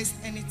not to test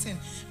anything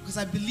because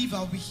I believe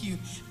I'll be healed.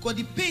 Because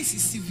the pain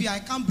is severe. I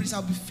can't breathe.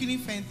 I'll be feeling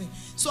fainting.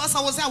 So as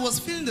I was there, I was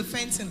feeling the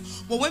fainting.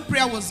 But when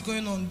prayer was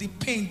going on, the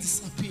pain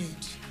disappeared.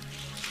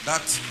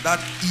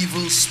 That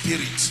evil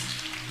spirit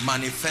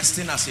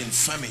manifesting as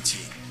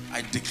infirmity,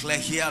 I declare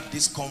here at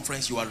this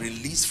conference, you are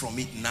released from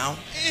it now.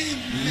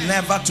 Amen.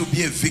 Never to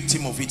be a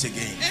victim of it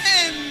again.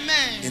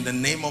 Amen. In the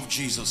name of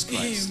Jesus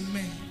Christ.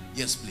 Amen.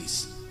 Yes,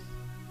 please.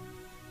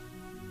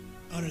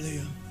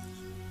 Hallelujah.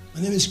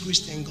 My name is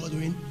Christian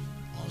Godwin.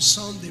 On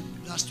Sunday,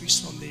 last week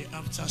Sunday,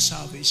 after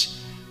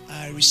service,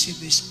 I received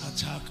this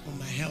attack on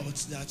my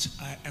health that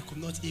I could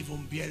not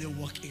even barely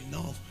walk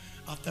enough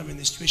after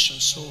ministration.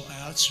 So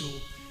I had to,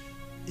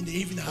 in the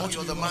evening, I had to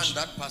you're the man,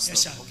 that pastor.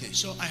 Yes, sir. Okay.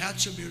 So I had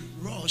to be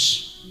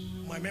rushed.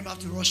 My member had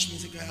to rush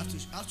me. I have to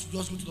just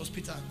go to the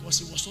hospital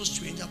because it was so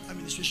strange after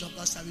ministration,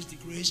 after service, the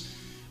grace.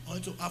 I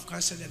went to have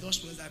cancer.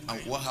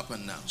 And what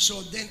happened now?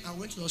 So then I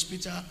went to the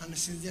hospital, and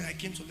since then I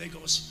came to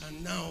Lagos,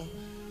 and now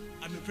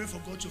I've been praying for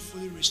God to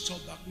fully restore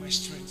back my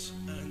strength.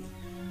 And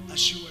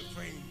as you were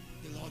praying,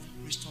 the Lord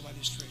restored my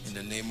strength. In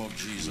the name of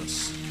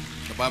Jesus.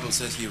 The Bible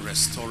says he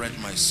restored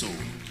my soul.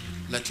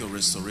 Let your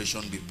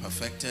restoration be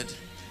perfected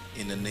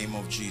in the name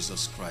of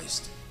Jesus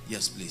Christ.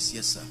 Yes, please.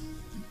 Yes, sir.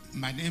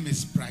 My name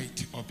is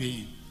Bright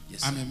Obein.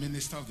 Yes, I'm a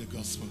minister of the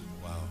gospel.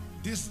 Wow.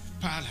 This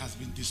pile has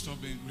been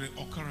disturbing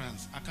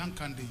reoccurrence. I can't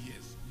count the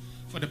years.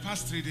 For the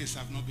past 3 days,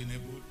 I've not been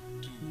able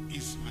to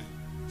ease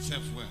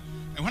myself well.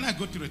 And when I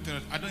go to the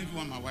toilet, I don't even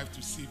want my wife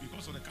to see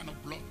because of the kind of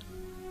blood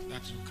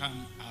that will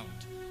come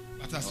out.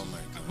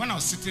 But when I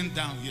was sitting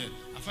down here,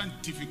 I find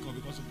it difficult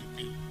because of the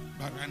pain.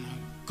 But right now,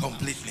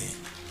 completely.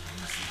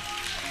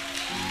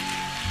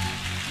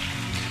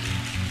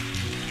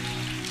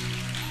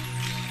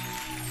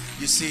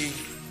 You see,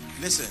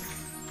 listen,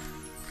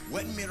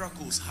 when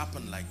miracles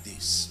happen like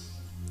this,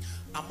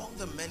 among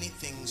the many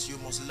things, you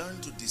must learn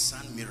to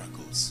discern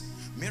miracles.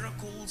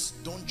 Miracles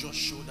don't just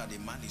show that a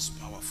man is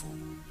powerful.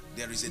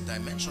 There is a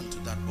dimension to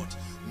that, but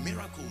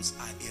miracles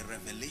are a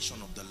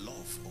revelation of the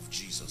love of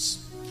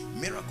Jesus.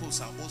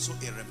 Miracles are also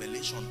a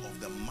revelation of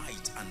the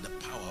might and the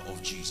power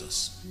of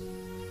Jesus.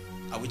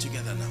 Are we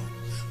together now?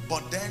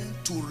 But then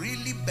to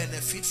really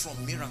benefit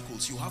from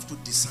miracles, you have to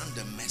discern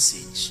the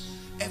message.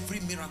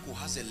 Every miracle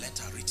has a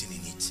letter written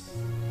in it.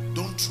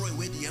 Don't throw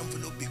away the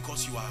envelope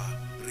because you are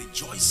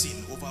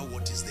rejoicing over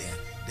what is there.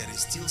 There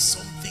is still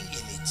something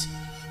in it.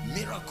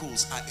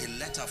 Miracles are a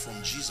letter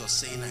from Jesus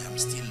saying, I am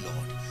still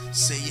Lord,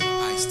 saying,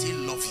 I still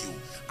love you,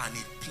 and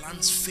it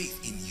plants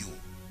faith in you.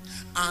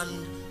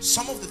 And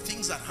some of the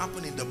things that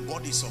happen in the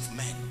bodies of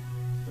men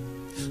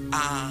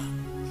are,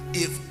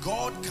 if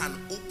God can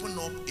open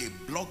up a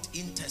blocked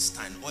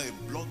intestine or a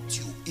blocked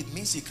tube, it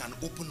means he can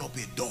open up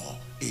a door,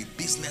 a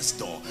business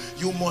door.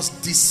 You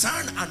must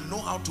discern and know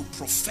how to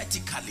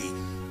prophetically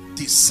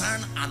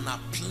discern and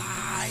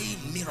apply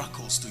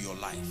miracles to your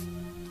life.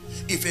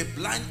 If a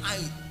blind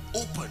eye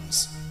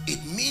opens,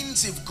 it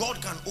means if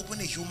God can open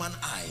a human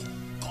eye,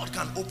 God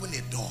can open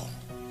a door.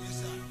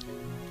 Yes, sir.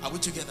 Are we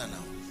together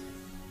now?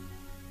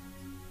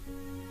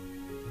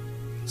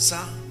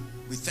 Sir,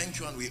 we thank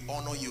you and we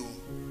honor you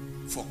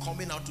for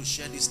coming out to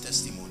share this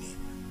testimony.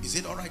 Is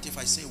it all right if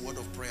I say a word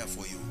of prayer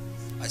for you?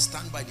 I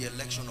stand by the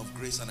election of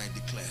grace and I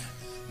declare,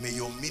 may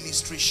your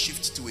ministry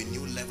shift to a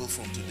new level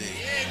from today.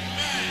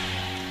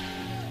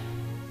 Amen.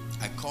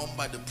 I come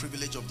by the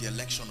privilege of the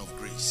election of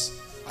grace.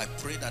 I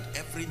pray that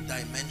every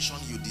dimension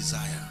you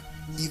desire,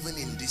 even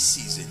in this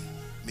season,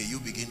 may you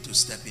begin to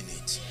step in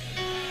it.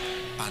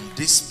 And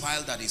this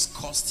pile that is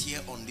caused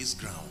here on this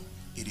ground,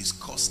 it is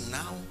caused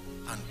now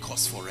and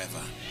caused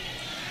forever.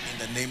 In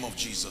the name of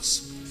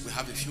Jesus. We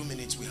have a few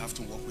minutes. We have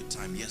to work with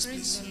time. Yes,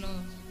 Praise please. the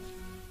Lord.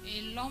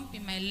 A lump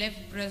in my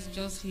left breast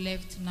just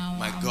left now.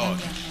 My God.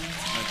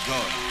 My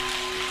God.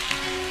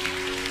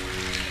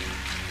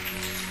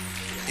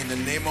 In the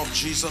name of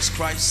Jesus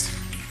Christ,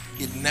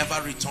 it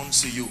never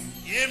returns to you.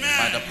 Amen.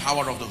 By the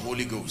power of the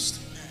Holy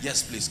Ghost.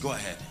 Yes, please. Go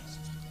ahead.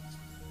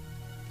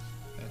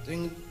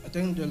 I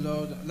thank the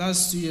Lord.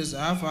 Last 2 years,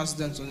 I have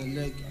accidents on the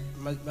leg.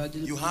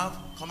 You have?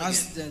 Come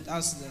accident.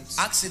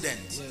 Accident?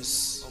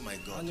 Yes. Oh my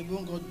God. And the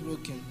bone got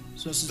broken.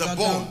 So the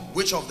bone?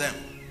 Which of them?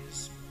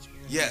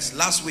 Yes,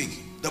 last week.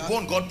 The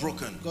bone got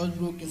broken.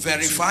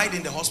 Verified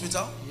in the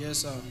hospital? Yes,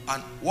 sir.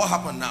 And what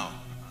happened now?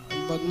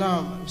 But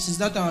now, since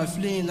that time, I'm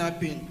feeling in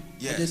pain.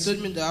 Yes. They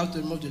told me that I have to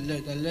remove the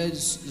leg. The leg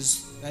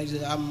is like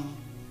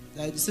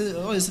they said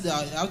that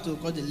I have to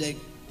cut the leg.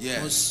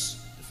 Yes.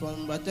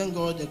 But thank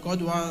God, they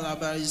called one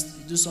rabbi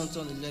to do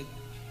something on the leg.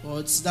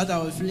 But that I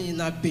was feeling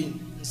in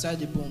pain inside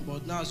the bone.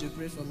 But now, as you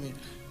pray for me,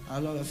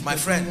 my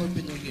friend,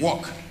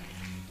 walk.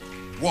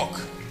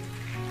 Walk.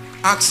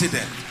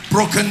 Accident.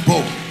 Broken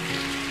bone.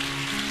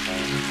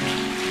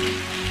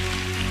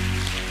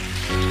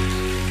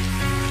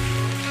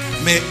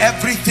 May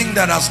everything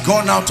that has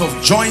gone out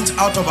of joint,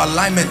 out of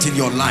alignment in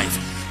your life,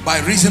 by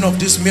reason of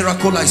this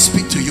miracle, I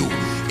speak to you.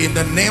 In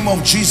the name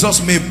of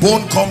Jesus, may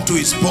bone come to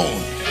his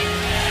bone.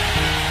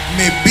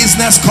 May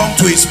business come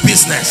to his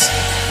business.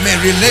 May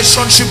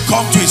relationship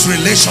come to his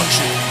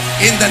relationship.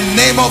 In the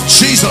name of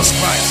Jesus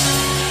Christ.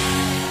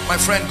 My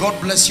friend, God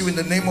bless you in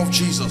the name of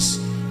Jesus.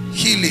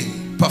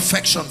 Healing,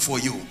 perfection for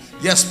you.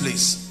 Yes,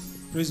 please.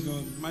 Praise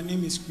God. My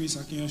name is Chris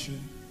Akinyoshe.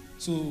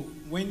 So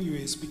when you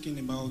were speaking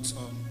about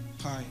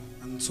pie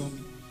and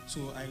tummy,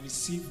 so I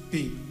received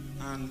pain,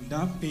 and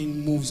that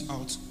pain moves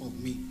out of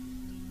me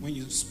when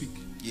you speak.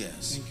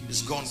 Yes. Thank you.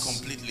 It's gone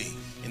completely.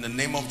 In the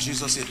name of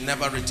Jesus, it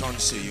never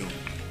returns to you.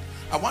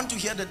 I want to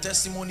hear the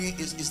testimony.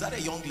 Is that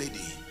a young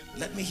lady?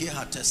 Let me hear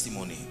her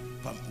testimony.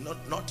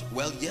 Not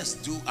well, yes,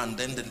 do, and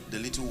then the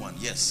little one.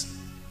 Yes.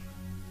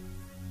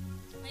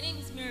 My name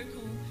is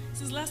Miracle.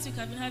 Since last week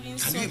I've been having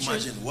sore throat. Can you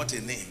imagine what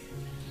a name?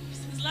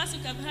 Since last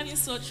week I've been having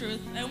sore throat.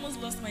 I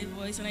almost lost my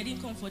voice and I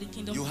didn't come for the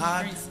Kingdom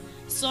Conference.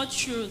 Sore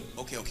throat.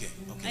 Okay.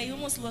 I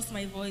almost lost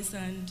my voice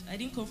and I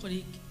didn't come for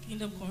the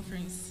Kingdom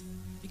Conference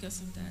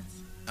because of that.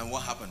 And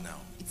what happened now?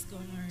 It's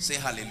gone already. Say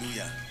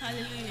hallelujah.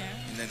 Hallelujah.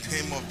 In the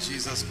name of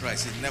Jesus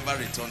Christ, it never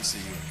returns to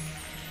you.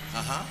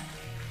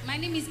 My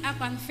name is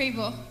Apan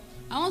Favor.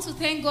 I want to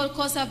thank God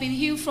because I've been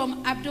healed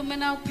from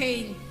abdominal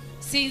pain.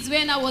 Since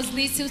when I was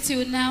little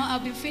till now,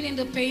 I've been feeling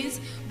the pains.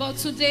 But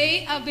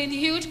today, I've been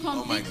healed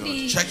completely. Oh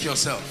my God. Check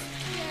yourself.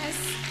 Yes.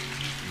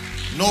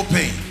 No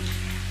pain.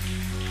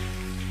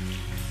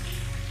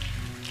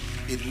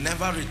 It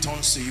never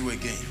returns to you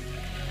again.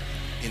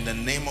 In the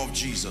name of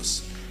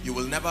Jesus. You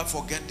will never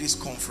forget this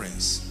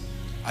conference.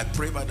 I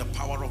pray by the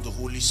power of the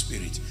Holy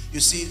Spirit.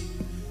 You see,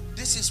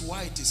 this is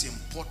why it is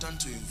important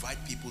to invite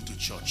people to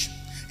church.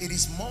 It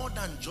is more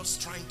than just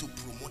trying to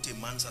promote a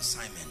man's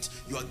assignment.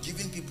 You are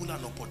giving people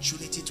an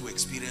opportunity to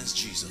experience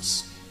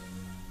Jesus.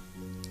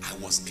 I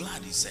was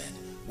glad, he said,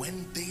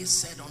 when they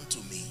said unto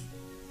me.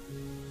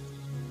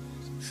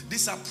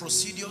 These are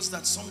procedures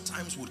that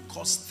sometimes would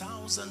cost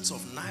thousands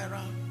of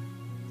naira,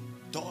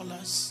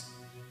 dollars,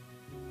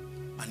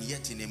 and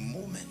yet in a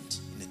moment,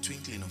 in a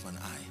twinkling of an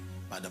eye,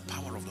 by the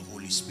power of the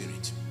Holy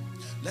Spirit.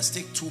 Let's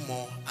take two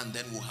more and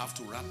then we'll have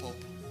to wrap up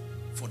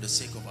for the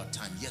sake of our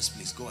time. Yes,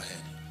 please, go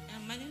ahead.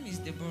 My name is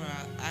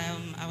Deborah.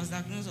 I was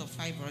diagnosed with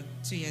fibroid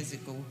 2 years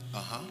ago.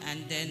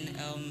 And then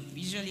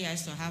usually I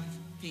used to have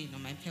pain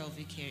on my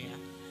pelvic area.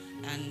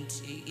 And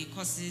it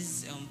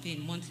causes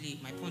pain monthly,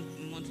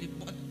 monthly.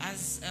 But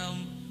as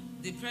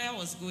the prayer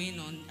was going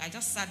on, I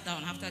just sat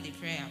down after the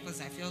prayer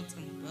because I felt,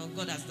 well,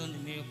 God has done the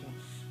miracle.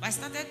 But I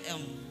started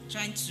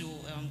trying to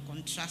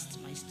contrast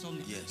my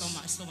stomach,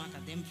 stomach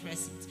and then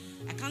press it.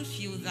 I can't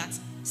feel that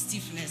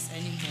stiffness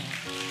anymore.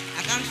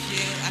 I can't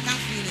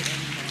feel it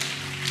anymore.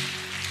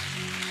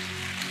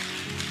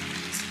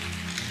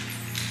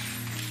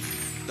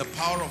 The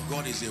power of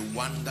God is a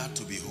wonder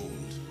to behold.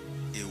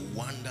 A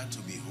wonder to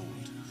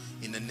behold.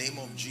 In the name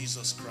of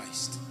Jesus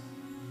Christ,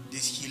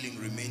 this healing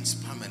remains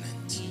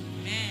permanent.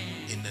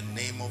 Amen. In the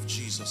name of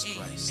Jesus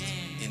Christ.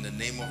 Amen. In the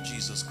name of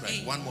Jesus Christ.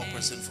 Amen. One more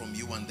person from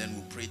you and then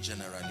we'll pray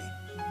generally.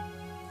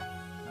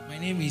 My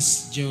name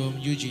is Jerome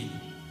Eugene.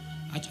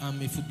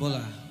 I'm a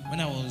footballer. When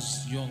I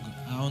was young,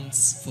 around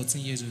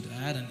 14 years old,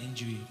 I had an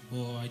injury,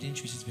 but I didn't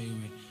treat it very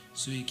well.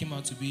 So it came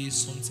out to be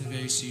something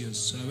very serious.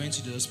 So I went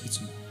to the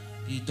hospital.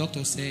 The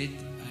doctor said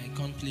I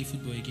can't play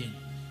football again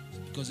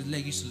because the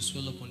leg used to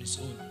swell up on its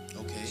own.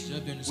 Okay.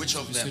 Which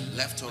of them?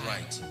 Left or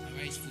right?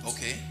 Right foot.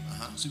 Okay.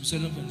 So be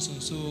swell up on its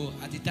own. So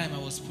at the time I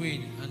was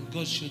praying and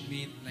God showed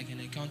me like an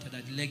encounter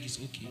that the leg is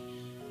okay.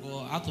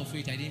 But out of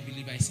it I didn't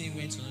believe. I still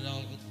went to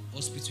another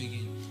hospital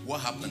again.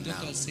 What happened? The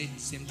doctor said the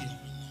same thing.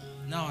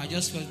 Now I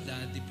just felt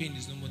that the pain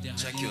is no more there.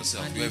 Check and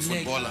yourself. And You're a the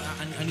leg, footballer.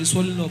 And the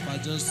swelling up, I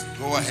just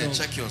go ahead.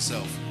 Check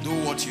yourself. Do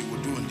what you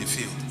would do in the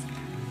field.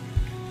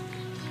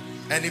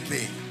 Any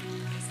pain?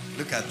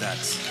 Look at that.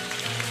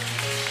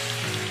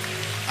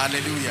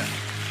 Hallelujah.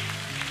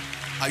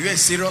 Are you a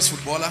serious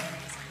footballer?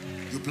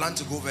 You plan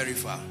to go very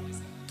far.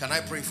 Can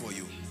I pray for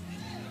you?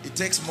 It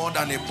takes more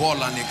than a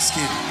ball and a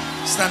skill.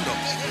 Stand up.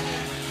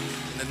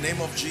 In the name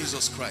of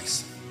Jesus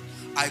Christ.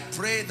 I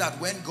pray that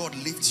when God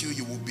lifts you,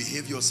 you will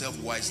behave yourself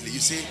wisely. You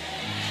see,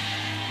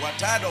 we're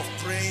tired of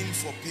praying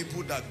for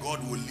people that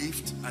God will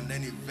lift and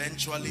then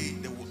eventually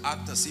they will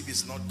act as if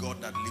it's not God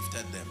that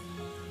lifted them.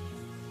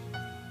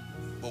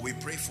 But we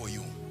pray for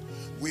you.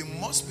 We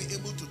must be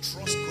able to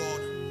trust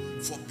God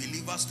for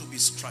believers to be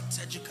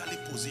strategically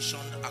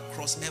positioned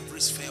across every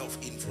sphere of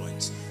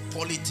influence.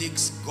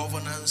 Politics,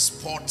 governance,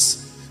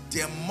 sports.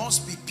 There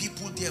must be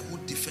people there who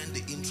defend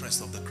the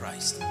interest of the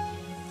Christ.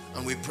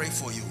 And we pray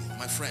for you,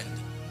 my friend.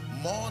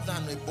 More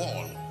than a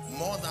ball,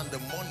 more than the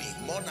money,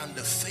 more than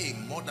the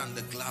fame, more than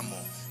the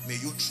glamour, may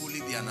you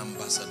truly be an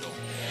ambassador.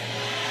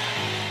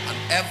 And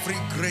every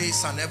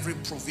grace and every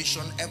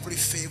provision, every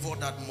favor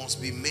that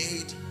must be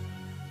made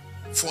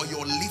for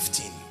your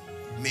lifting,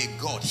 may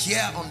God,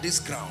 here on this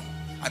ground,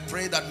 I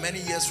pray that many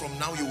years from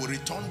now you will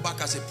return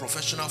back as a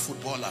professional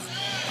footballer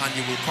and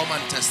you will come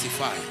and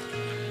testify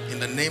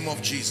in the name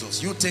of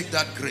Jesus. You take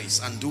that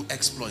grace and do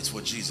exploits for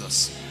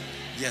Jesus.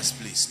 Yes,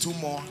 please. 2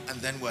 more and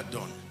then we're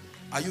done.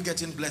 Are you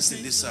getting blessed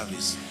in this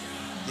service?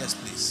 Yes,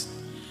 please.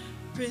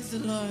 Praise the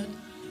Lord.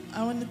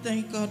 I want to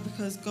thank God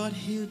because God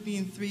healed me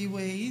in 3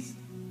 ways.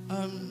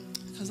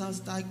 Because I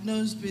was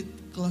diagnosed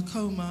with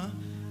glaucoma.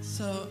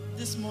 So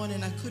this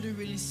morning I couldn't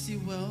really see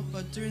well,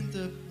 but during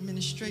the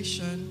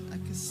ministration I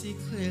could see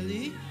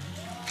clearly.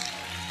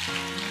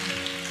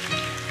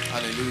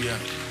 Hallelujah.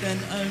 Then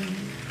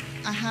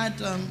I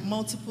had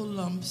multiple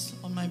lumps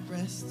on my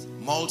breast.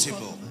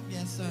 Multiple?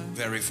 Yes, sir.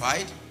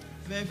 Verified?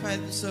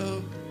 Verified,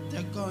 so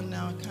they're gone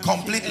now. I can't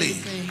completely?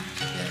 feel anything.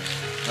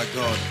 Yeah. My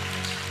God.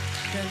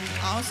 Then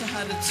I also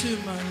had a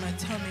tumor in my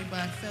tummy, but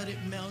I felt it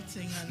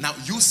melting. And now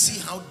you see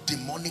how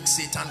demonic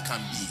Satan can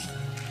be.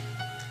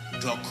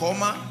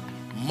 Glaucoma,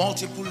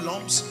 multiple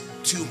lumps,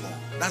 tumor.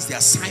 That's the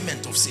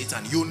assignment of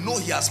Satan. You know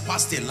he has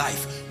passed a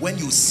life when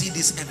you see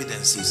these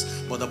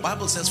evidences. But the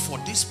Bible says for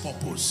this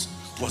purpose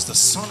was the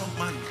Son of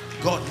Man,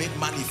 God made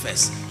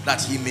manifest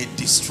that he may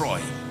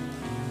destroy.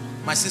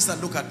 My sister,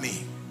 look at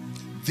me.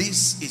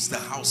 This is the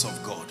house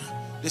of God.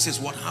 This is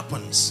what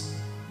happens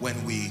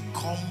when we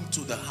come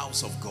to the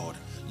house of God.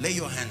 Lay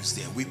your hands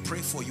there. We pray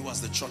for you as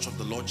the church of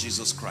the Lord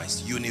Jesus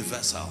Christ,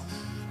 universal.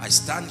 I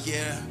stand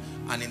here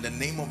and in the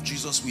name of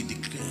Jesus we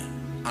declare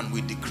and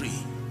we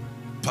decree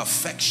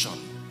perfection,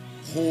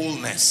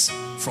 wholeness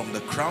from the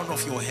crown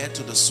of your head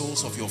to the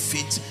soles of your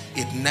feet.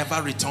 It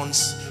never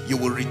returns. You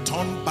will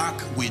return back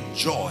with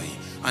joy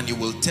and you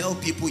will tell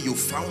people you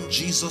found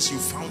Jesus, you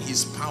found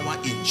his power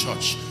in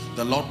church.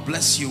 The Lord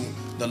bless you.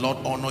 The Lord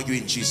honor you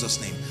in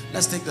Jesus' name.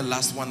 Let's take the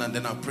last one and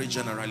then I'll pray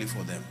generally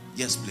for them.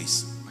 Yes,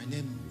 please. My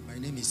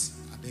name is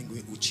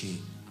Abengwe Uche.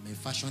 I'm a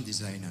fashion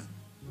designer.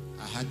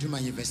 During my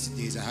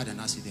university days, I had an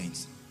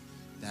accident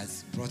that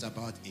brought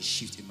about a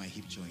shift in my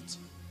hip joint.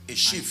 A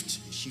shift?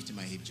 A shift in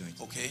my hip joint.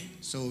 Okay.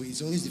 So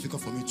it's always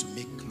difficult for me to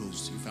make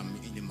clothes if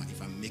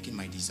I'm making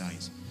my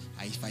designs.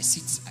 If I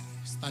sit,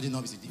 standing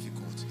up is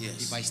difficult.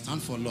 Yes. If I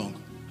stand for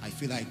long, I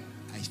feel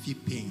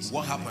pains.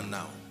 What happened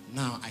now?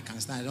 Now I can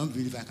stand. I don't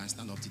believe I can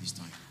stand up to this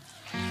time.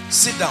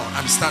 Sit down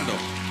and stand up.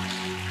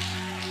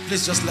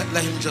 Please just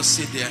let him just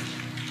sit there.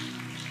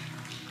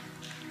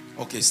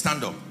 Okay,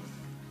 stand up.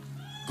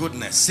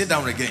 Goodness. Sit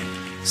down again.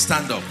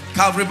 Stand up.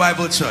 Calvary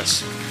Bible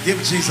Church. Give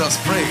Jesus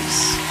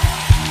praise.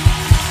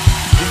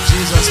 Give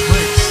Jesus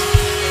praise.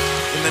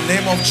 In the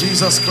name of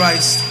Jesus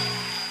Christ,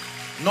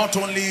 not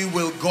only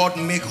will God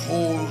make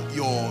whole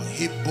your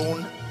hip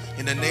bone,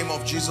 in the name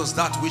of Jesus,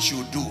 that which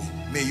you do,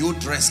 may you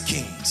dress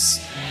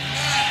kings.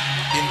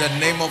 In the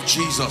name of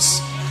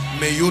Jesus,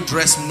 may you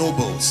dress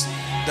nobles.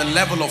 the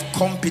level of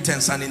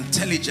competence and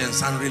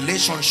intelligence and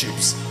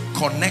relationships,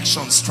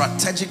 connections,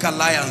 strategic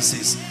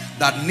alliances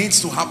that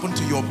needs to happen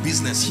to your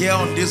business here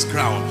on this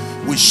ground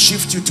will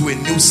shift you to a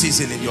new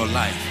season in your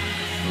life.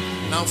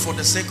 Now, for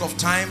the sake of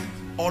time,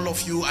 all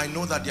of you, I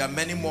know that there are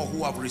many more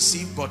who have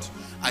received, but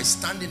I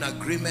stand in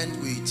agreement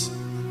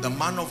with the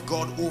man of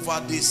God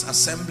over this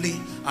assembly,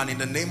 and in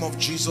the name of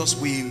Jesus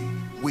we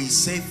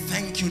say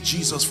thank you,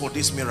 Jesus, for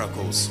these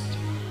miracles.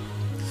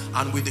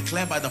 And we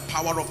declare by the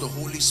power of the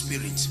Holy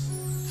Spirit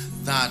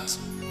that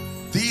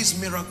these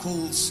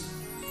miracles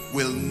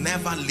will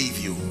never leave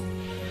you.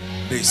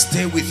 They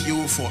stay with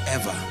you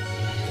forever.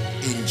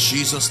 In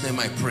Jesus' name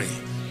I pray.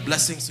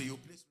 Blessings to you.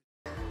 Please.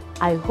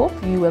 I hope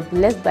you were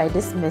blessed by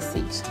this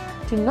message.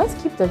 Do not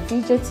keep the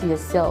video to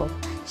yourself.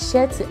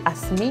 Share to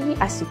as many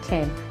as you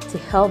can to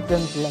help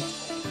them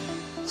bless.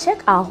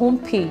 Check our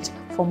homepage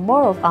for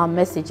more of our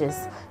messages.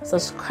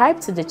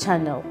 Subscribe to the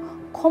channel,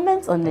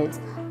 comment on it,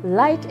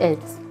 like it.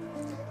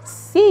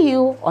 See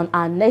you on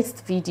our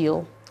next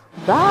video.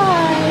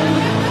 Bye.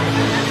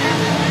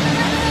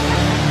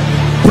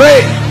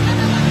 Pray,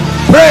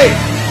 pray,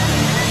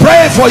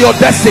 pray for your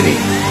destiny.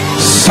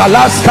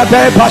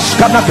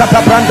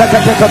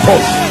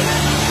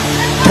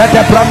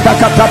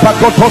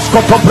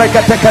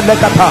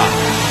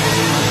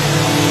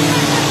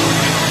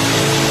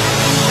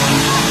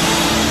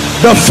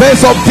 The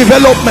phase of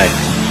development.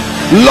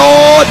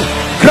 Lord,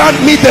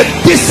 grant me the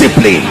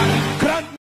discipline